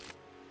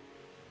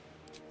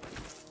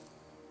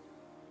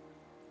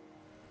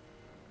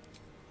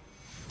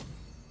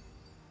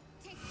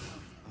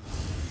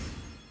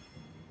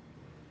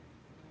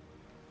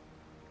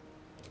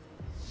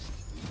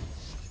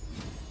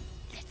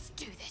 Let's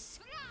do this.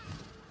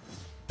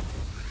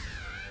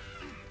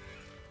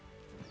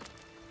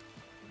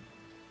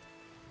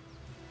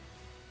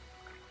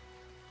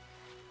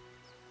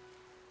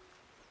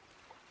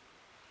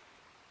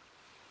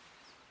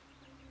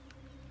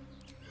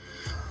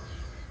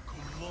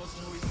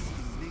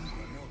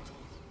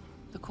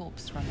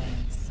 corpse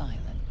remains silent.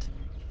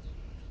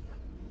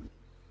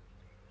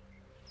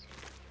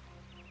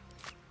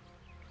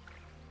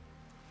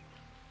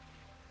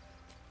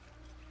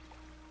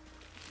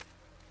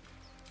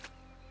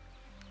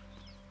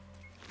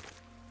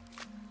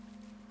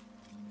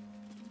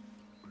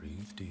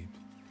 Breathe deep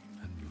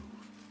and move.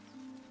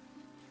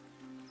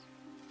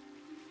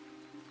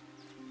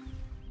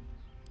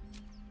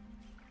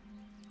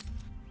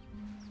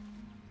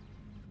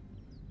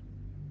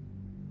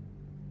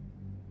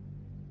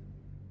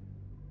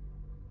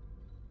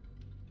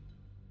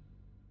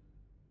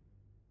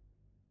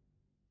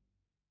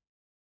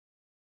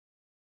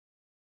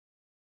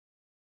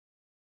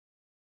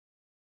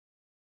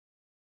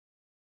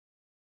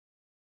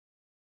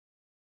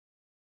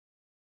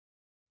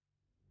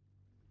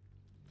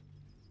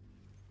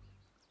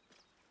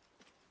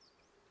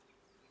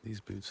 These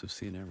boots have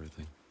seen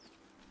everything.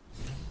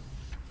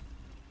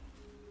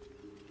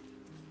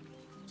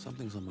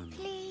 Something's on my mind.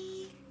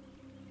 Please.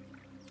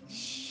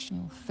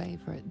 Your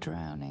favorite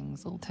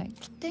drownings will take...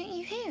 Don't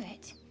you hear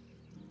it?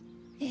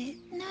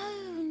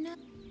 No.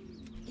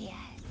 Yes.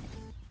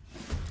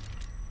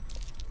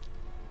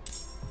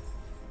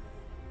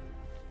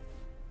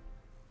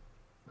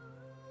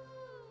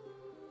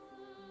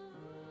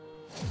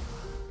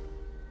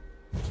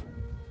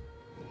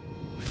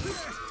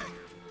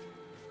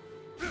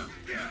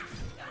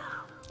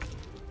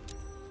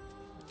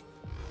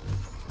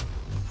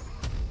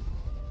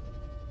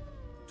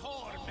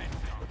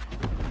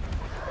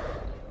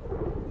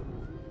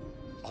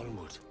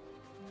 Onward.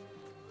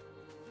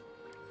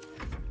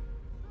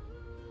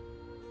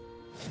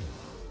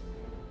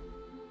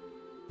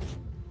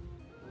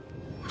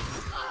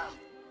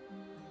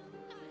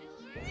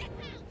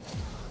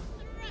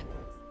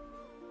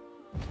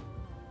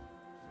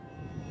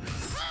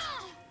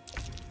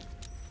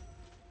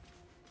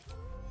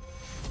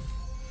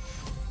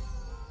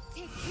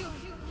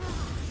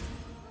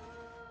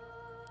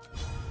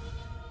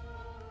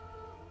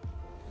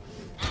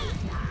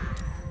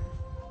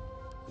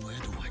 Where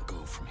do I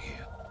go from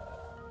here?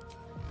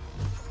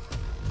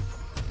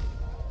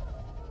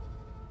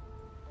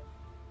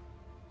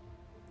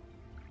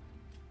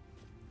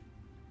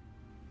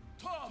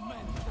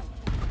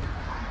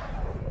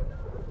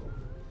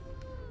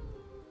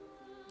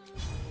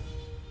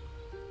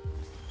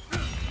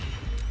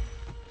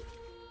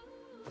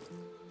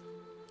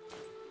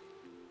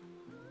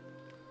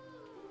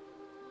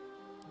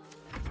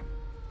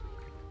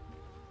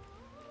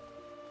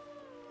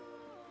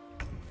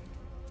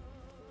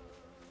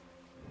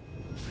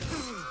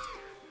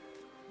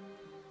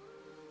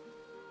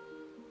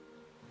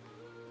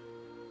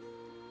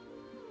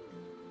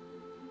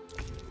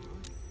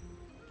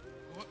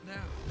 What now?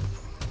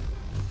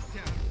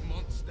 Damned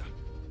monster.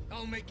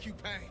 I'll make you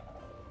pay.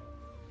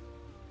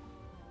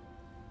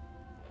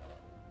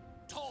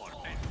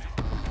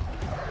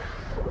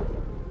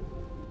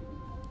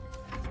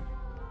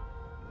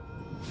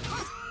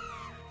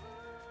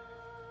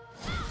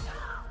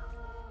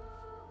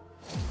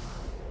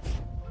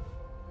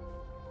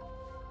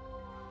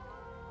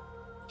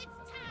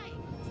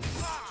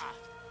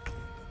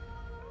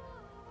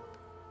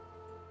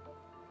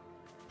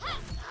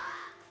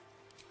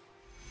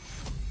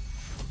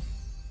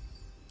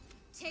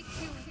 Take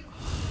you.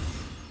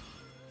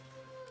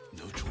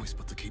 No choice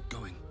but to keep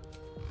going.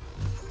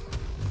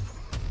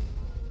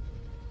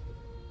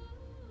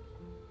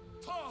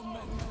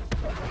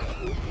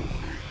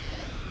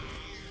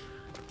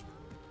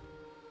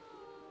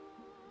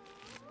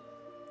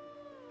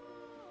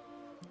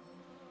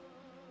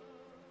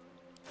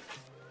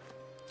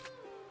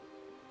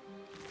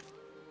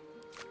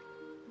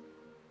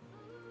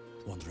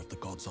 Wonder if the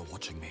gods are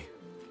watching me.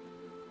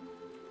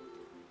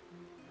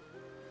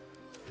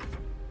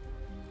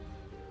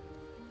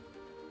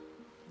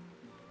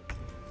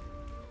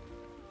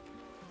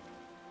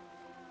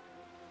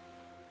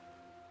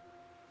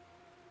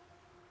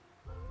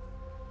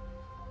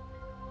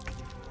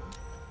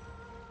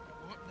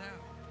 What now?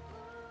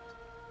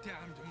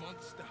 Damned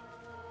monster.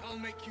 I'll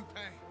make you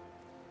pay.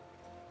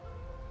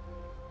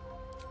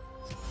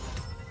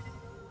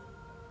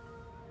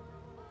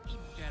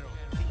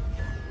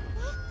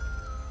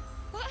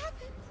 What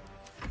happened?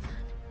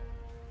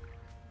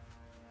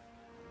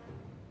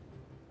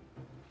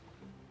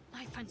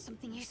 I found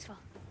something useful.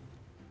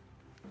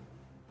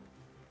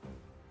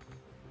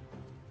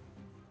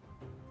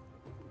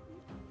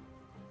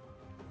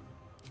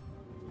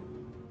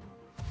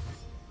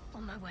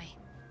 On my way.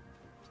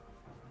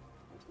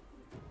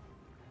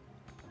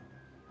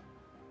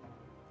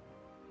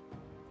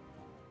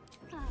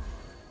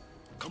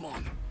 Come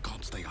on,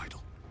 can't stay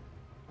idle.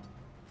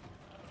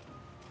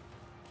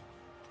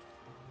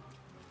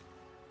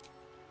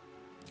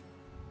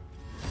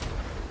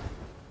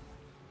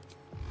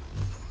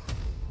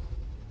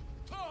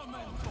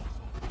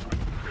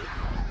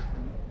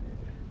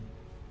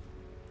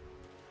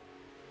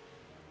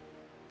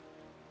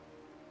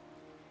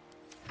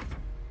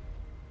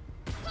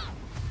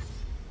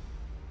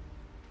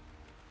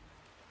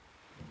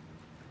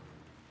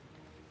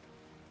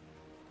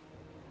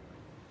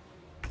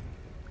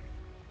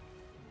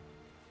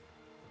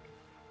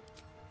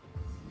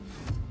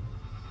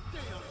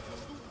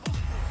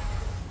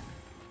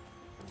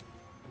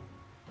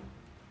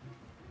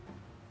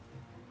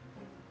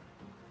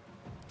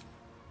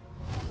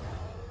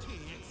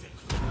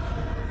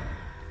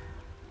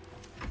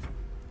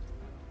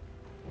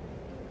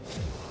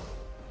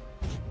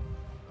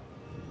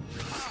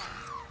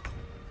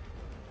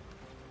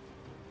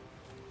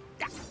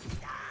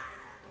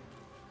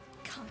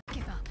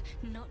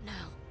 What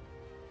now?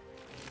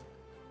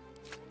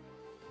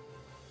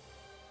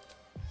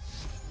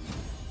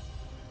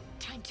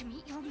 Time to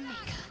meet your maker.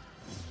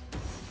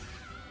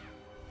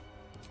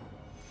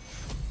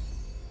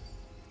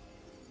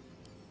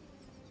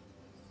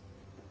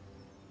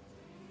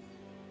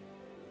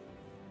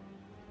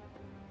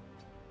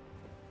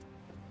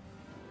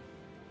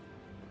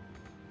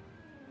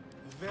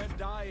 They're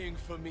dying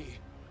for me.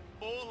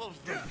 All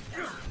of them.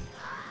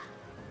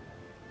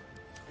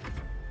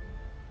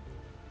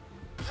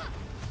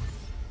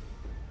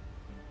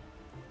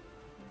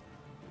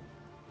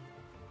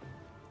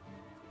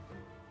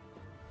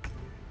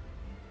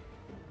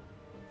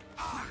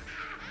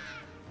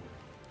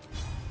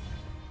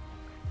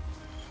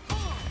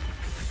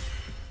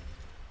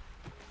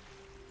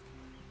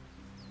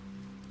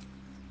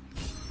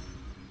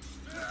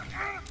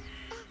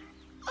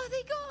 Are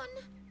they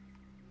gone?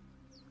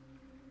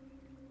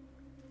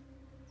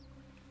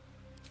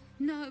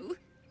 No.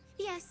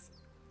 Yes.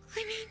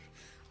 I mean,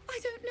 I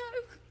don't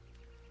know.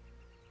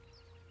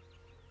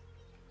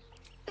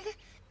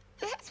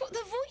 That's what the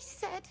voice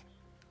said.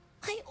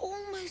 I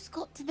almost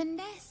got to the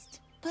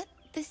nest, but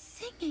the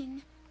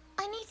singing.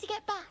 I need to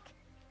get back.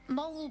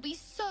 Mole will be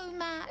so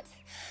mad.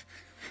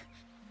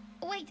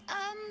 Wait,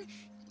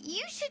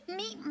 you should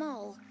meet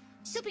Mole.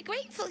 She'll be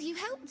grateful you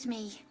helped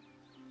me.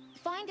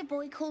 Find a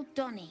boy called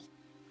Donny.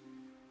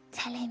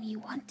 Tell him you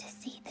want to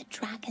see the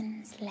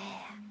dragon's lair.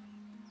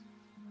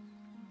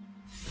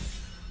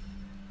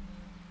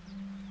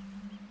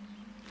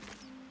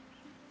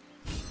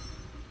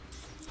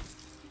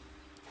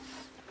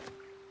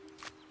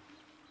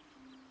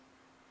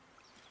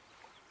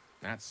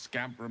 That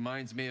scamp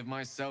reminds me of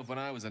myself when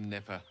I was a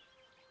nipper.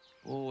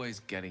 Always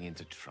getting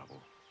into trouble.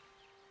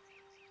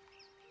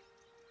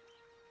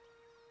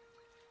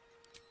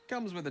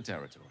 Comes with the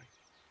territory.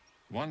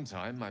 One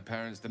time, my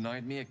parents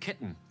denied me a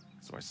kitten,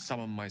 so I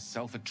summoned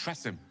myself a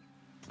Tressim.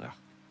 Ugh,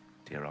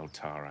 dear old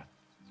Tara.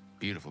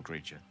 Beautiful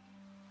creature.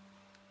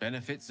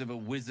 Benefits of a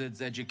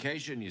wizard's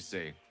education, you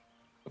see.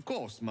 Of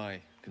course,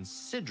 my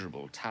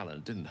considerable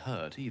talent didn't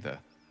hurt either.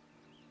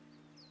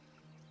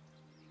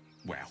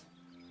 Well,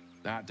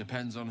 that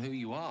depends on who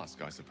you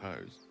ask, I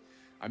suppose.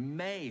 I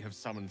may have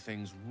summoned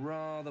things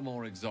rather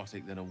more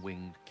exotic than a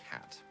winged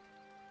cat.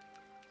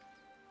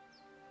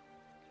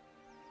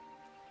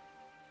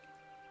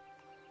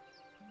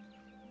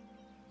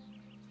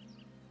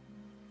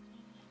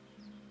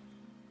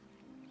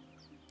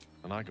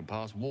 And I can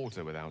pass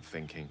water without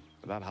thinking,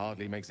 but that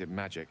hardly makes it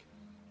magic.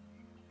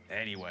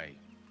 Anyway,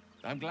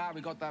 I'm glad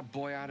we got that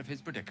boy out of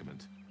his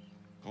predicament.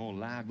 Poor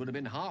lad would have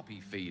been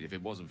harpy feed if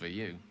it wasn't for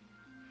you.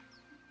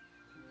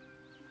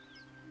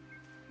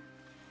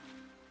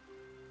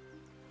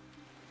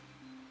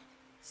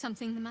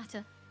 Something the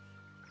matter?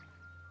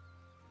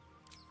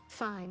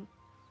 Fine.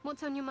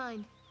 What's on your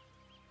mind?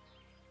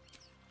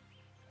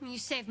 You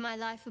saved my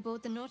life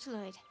aboard the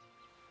Nautiloid.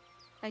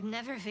 I'd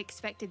never have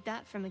expected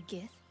that from a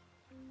Gith.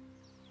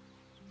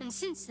 And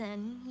since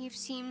then, you've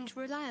seemed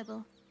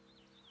reliable.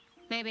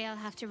 Maybe I'll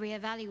have to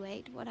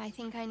reevaluate what I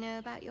think I know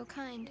about your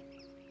kind.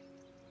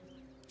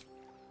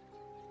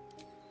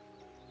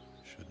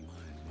 Should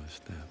mind my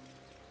step.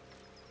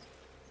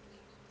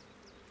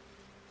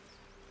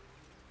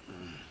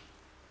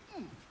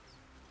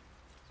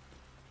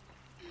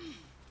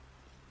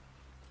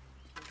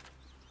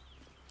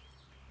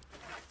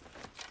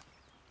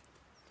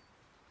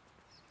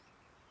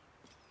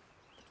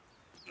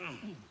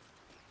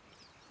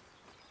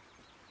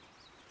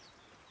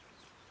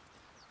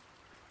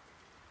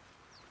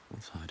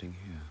 What's hiding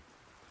here?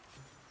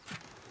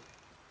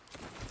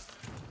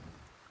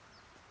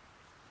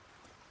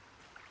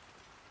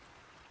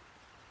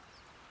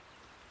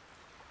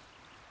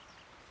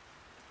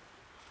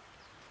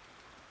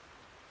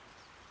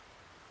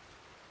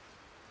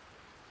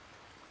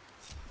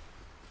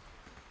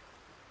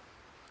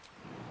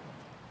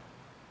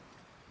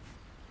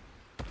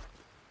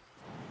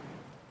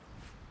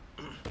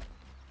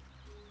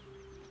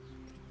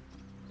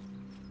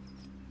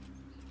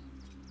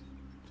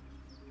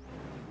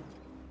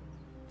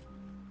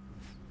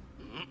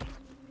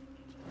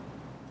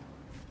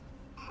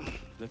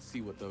 Let's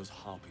see what those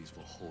harpies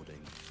were hoarding.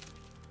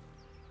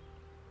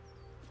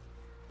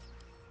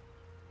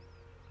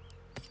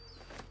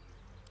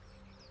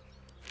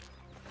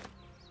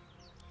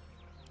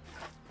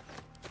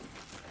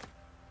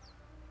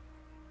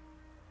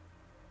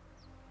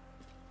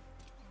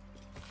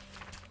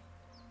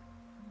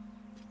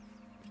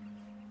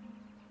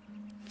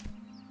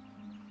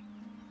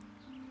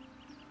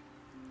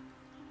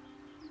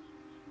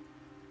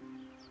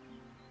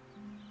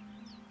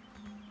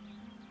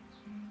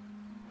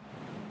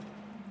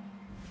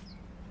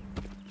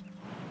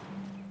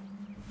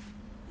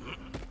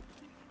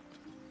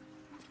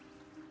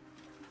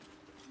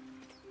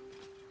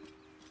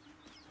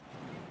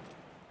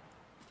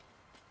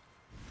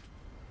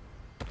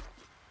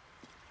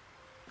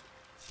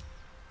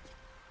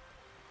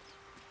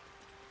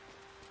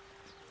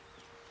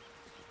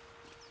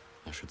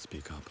 I should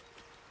speak up.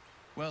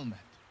 Well met.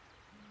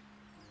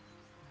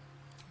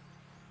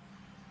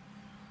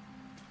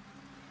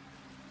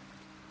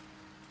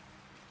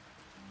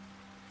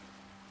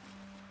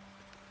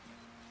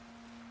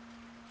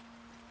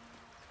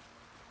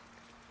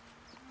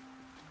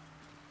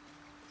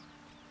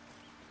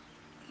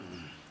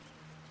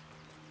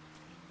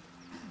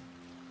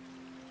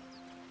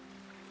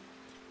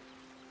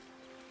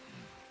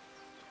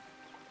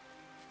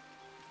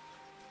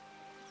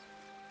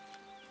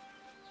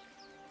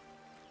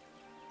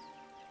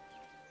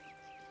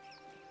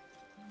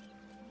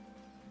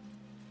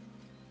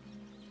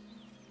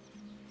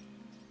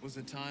 was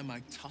a time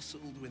I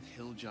tussled with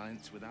hill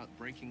giants without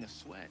breaking a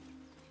sweat.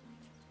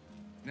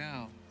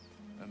 Now,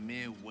 a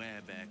mere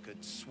werebear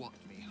could swat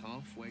me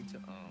halfway to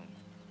arm.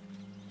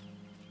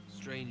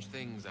 Strange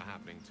things are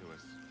happening to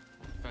us.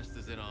 What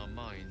festers in our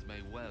minds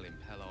may well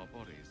impel our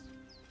bodies.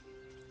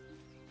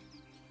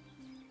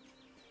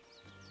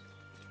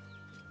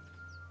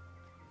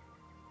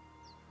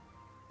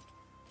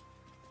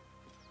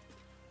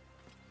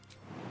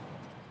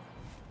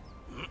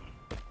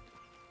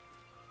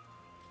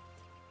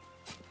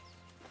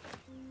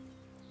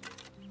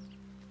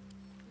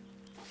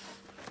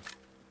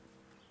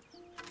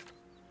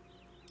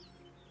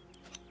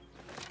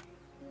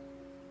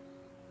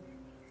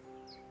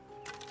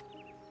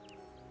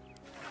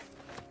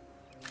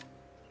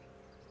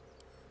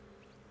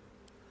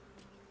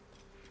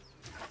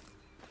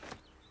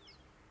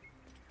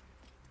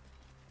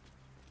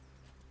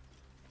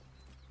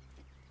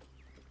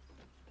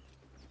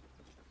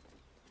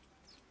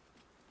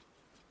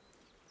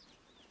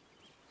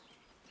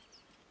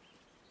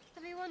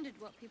 Have you wondered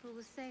what people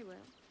will say, Will,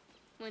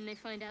 when they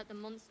find out the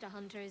monster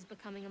hunter is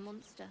becoming a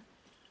monster?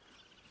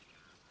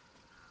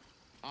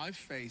 I've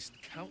faced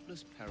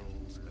countless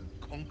perils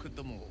and conquered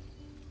them all.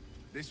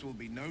 This will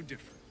be no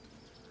different.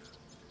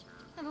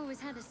 I've always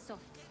had a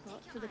soft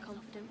spot for the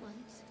confident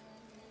ones.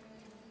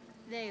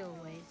 They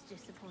always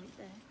disappoint,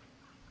 though.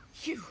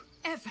 You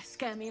ever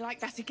scare me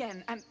like that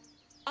again, and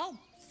I'll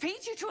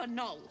feed you to a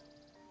knoll.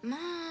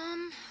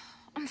 Mom,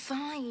 I'm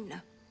fine.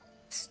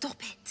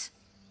 Stop it.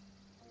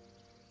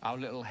 Our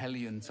little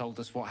Hellion told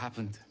us what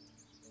happened.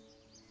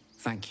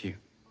 Thank you.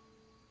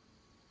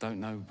 Don't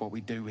know what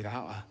we'd do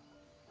without her.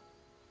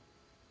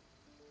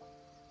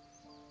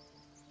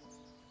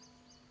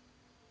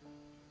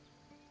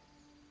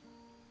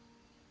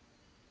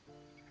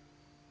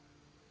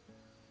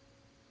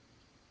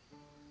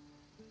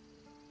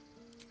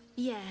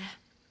 Yeah.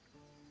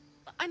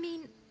 I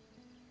mean,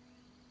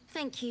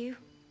 thank you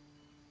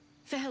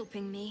for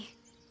helping me.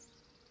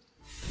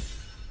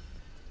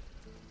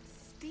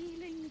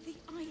 Stealing the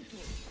idol?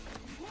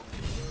 What?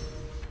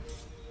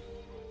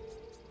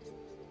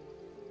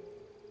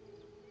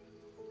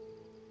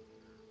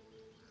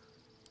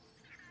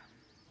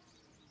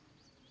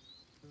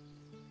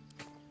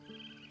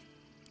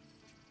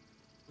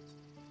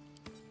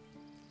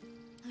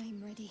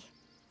 I'm ready.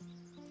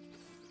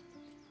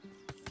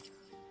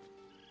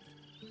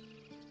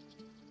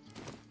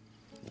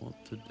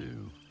 What to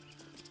do?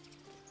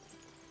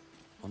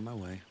 On my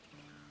way.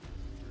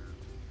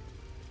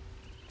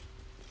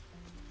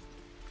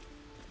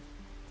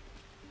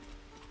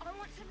 I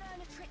want to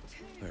learn a trick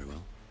too. Very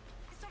well.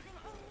 It's something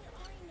only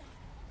I know.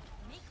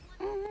 Make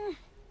one.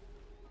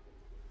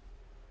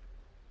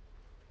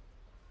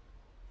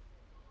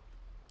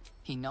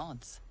 He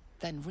nods,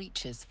 then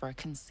reaches for a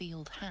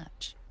concealed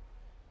hatch.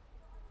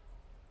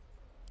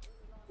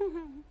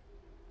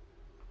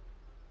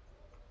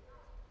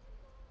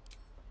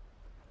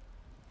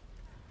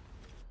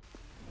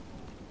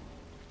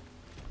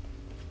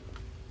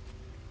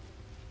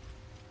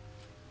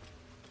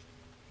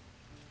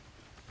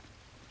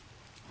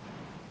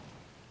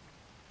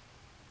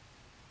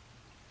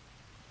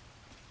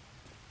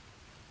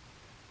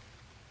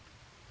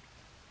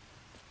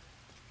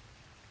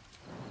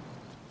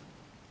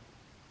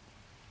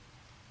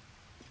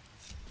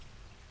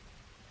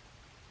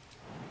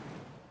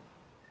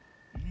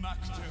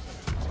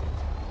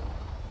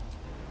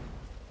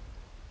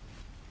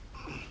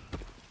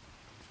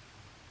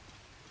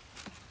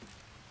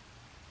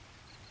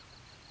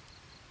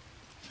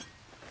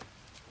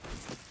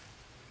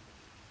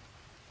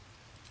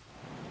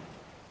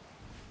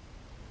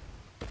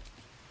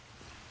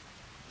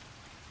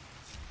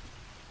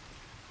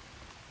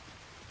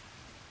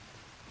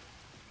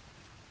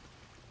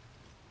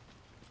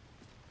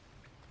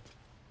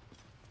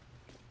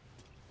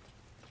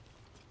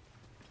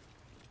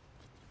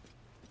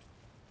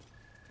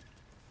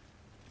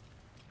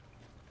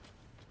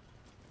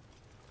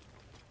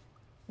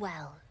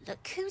 Well,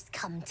 look who's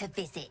come to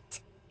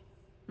visit.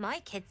 My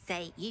kids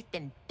say you've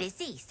been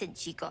busy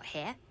since you got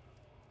here.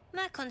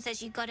 Mercon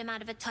says you got him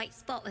out of a tight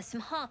spot with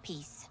some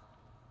harpies.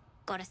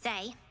 Gotta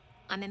say,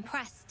 I'm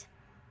impressed.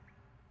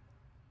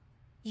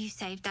 You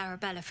saved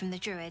Arabella from the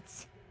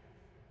druids.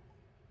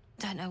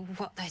 Don't know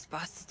what those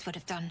bastards would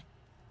have done.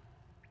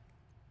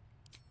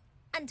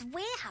 And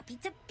we're happy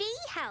to be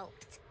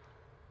helped.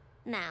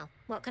 Now,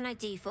 what can I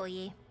do for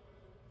you?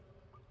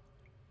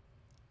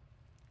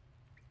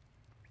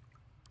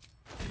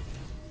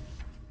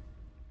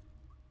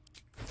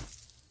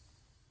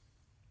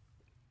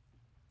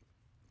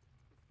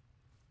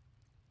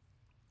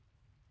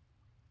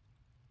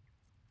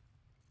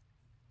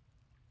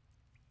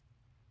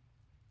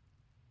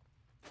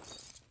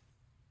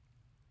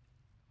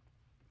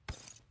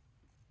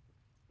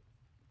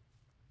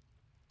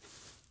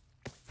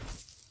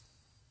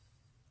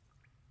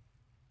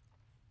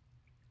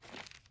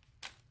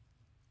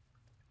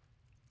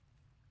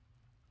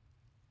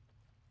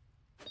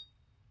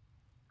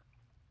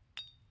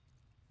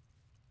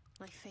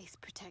 My faith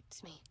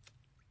protects me.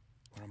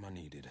 Where am I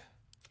needed?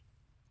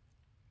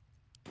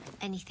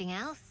 Anything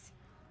else?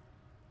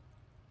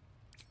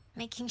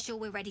 Making sure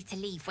we're ready to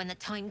leave when the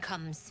time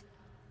comes.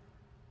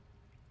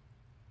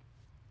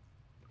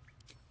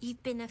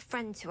 You've been a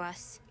friend to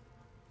us.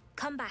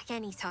 Come back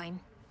anytime.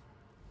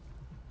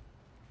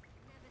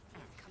 Never see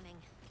us coming.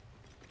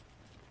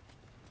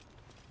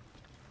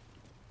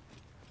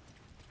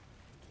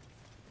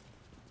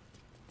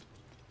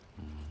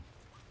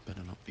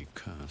 Better not be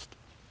cursed.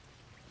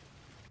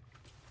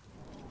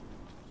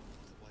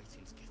 The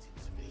waiting's getting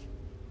to me.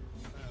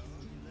 Well,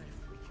 on your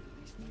left, we can at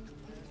least make a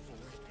man for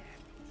it.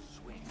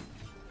 Swing.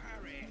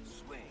 Parry.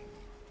 Swing.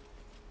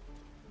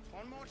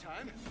 One more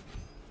time.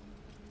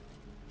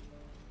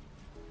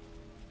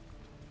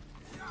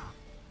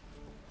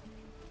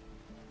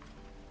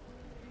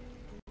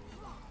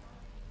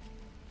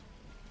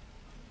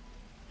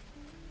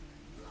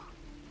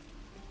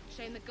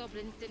 Shame the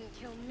goblins didn't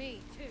kill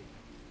me, too.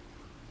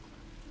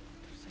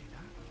 Say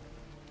that.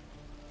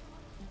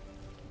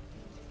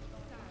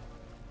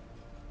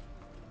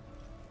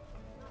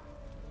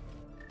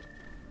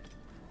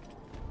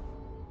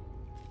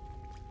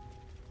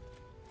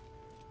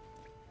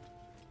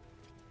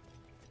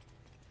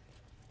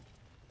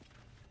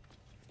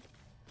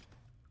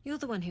 You're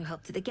the one who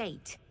helped at the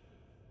gate.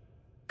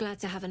 Glad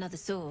to have another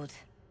sword.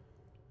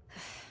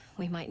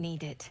 We might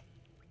need it.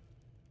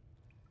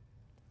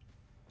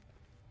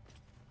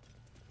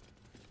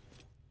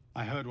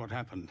 I heard what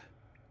happened.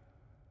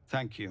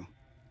 Thank you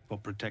for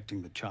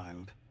protecting the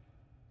child.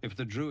 If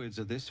the druids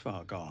are this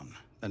far gone,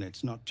 then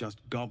it's not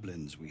just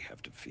goblins we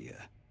have to fear.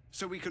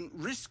 So we can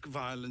risk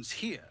violence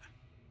here,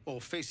 or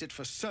face it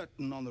for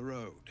certain on the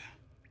road.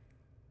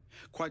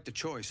 Quite the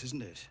choice,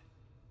 isn't it?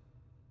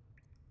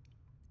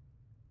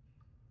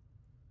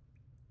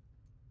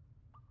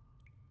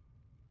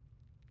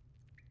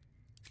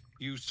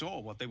 You saw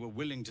what they were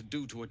willing to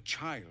do to a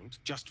child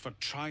just for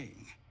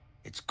trying.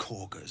 It's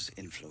Korga's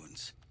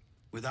influence.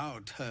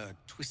 Without her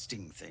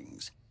twisting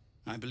things,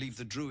 I believe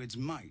the druids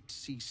might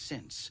see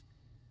sense.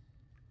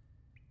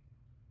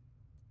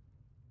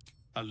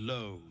 A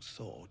low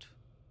thought,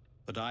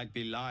 but I'd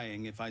be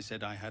lying if I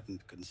said I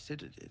hadn't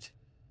considered it.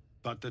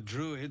 But the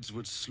druids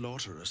would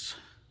slaughter us.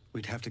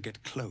 We'd have to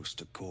get close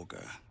to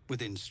Korga,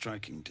 within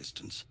striking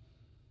distance.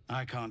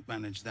 I can't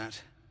manage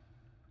that,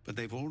 but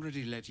they've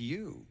already let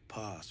you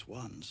pass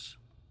once.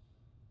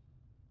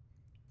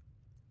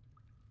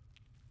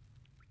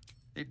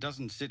 It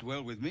doesn't sit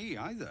well with me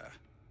either.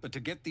 But to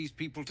get these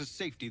people to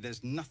safety,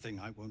 there's nothing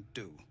I won't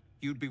do.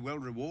 You'd be well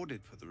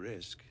rewarded for the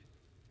risk.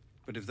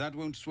 But if that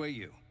won't sway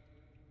you,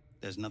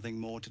 there's nothing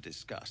more to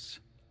discuss.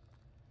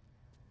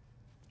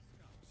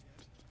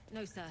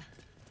 No, sir.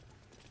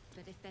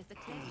 But if there's a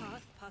clear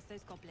path past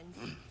those goblins,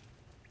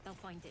 they'll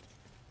find it.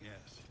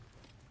 Yes.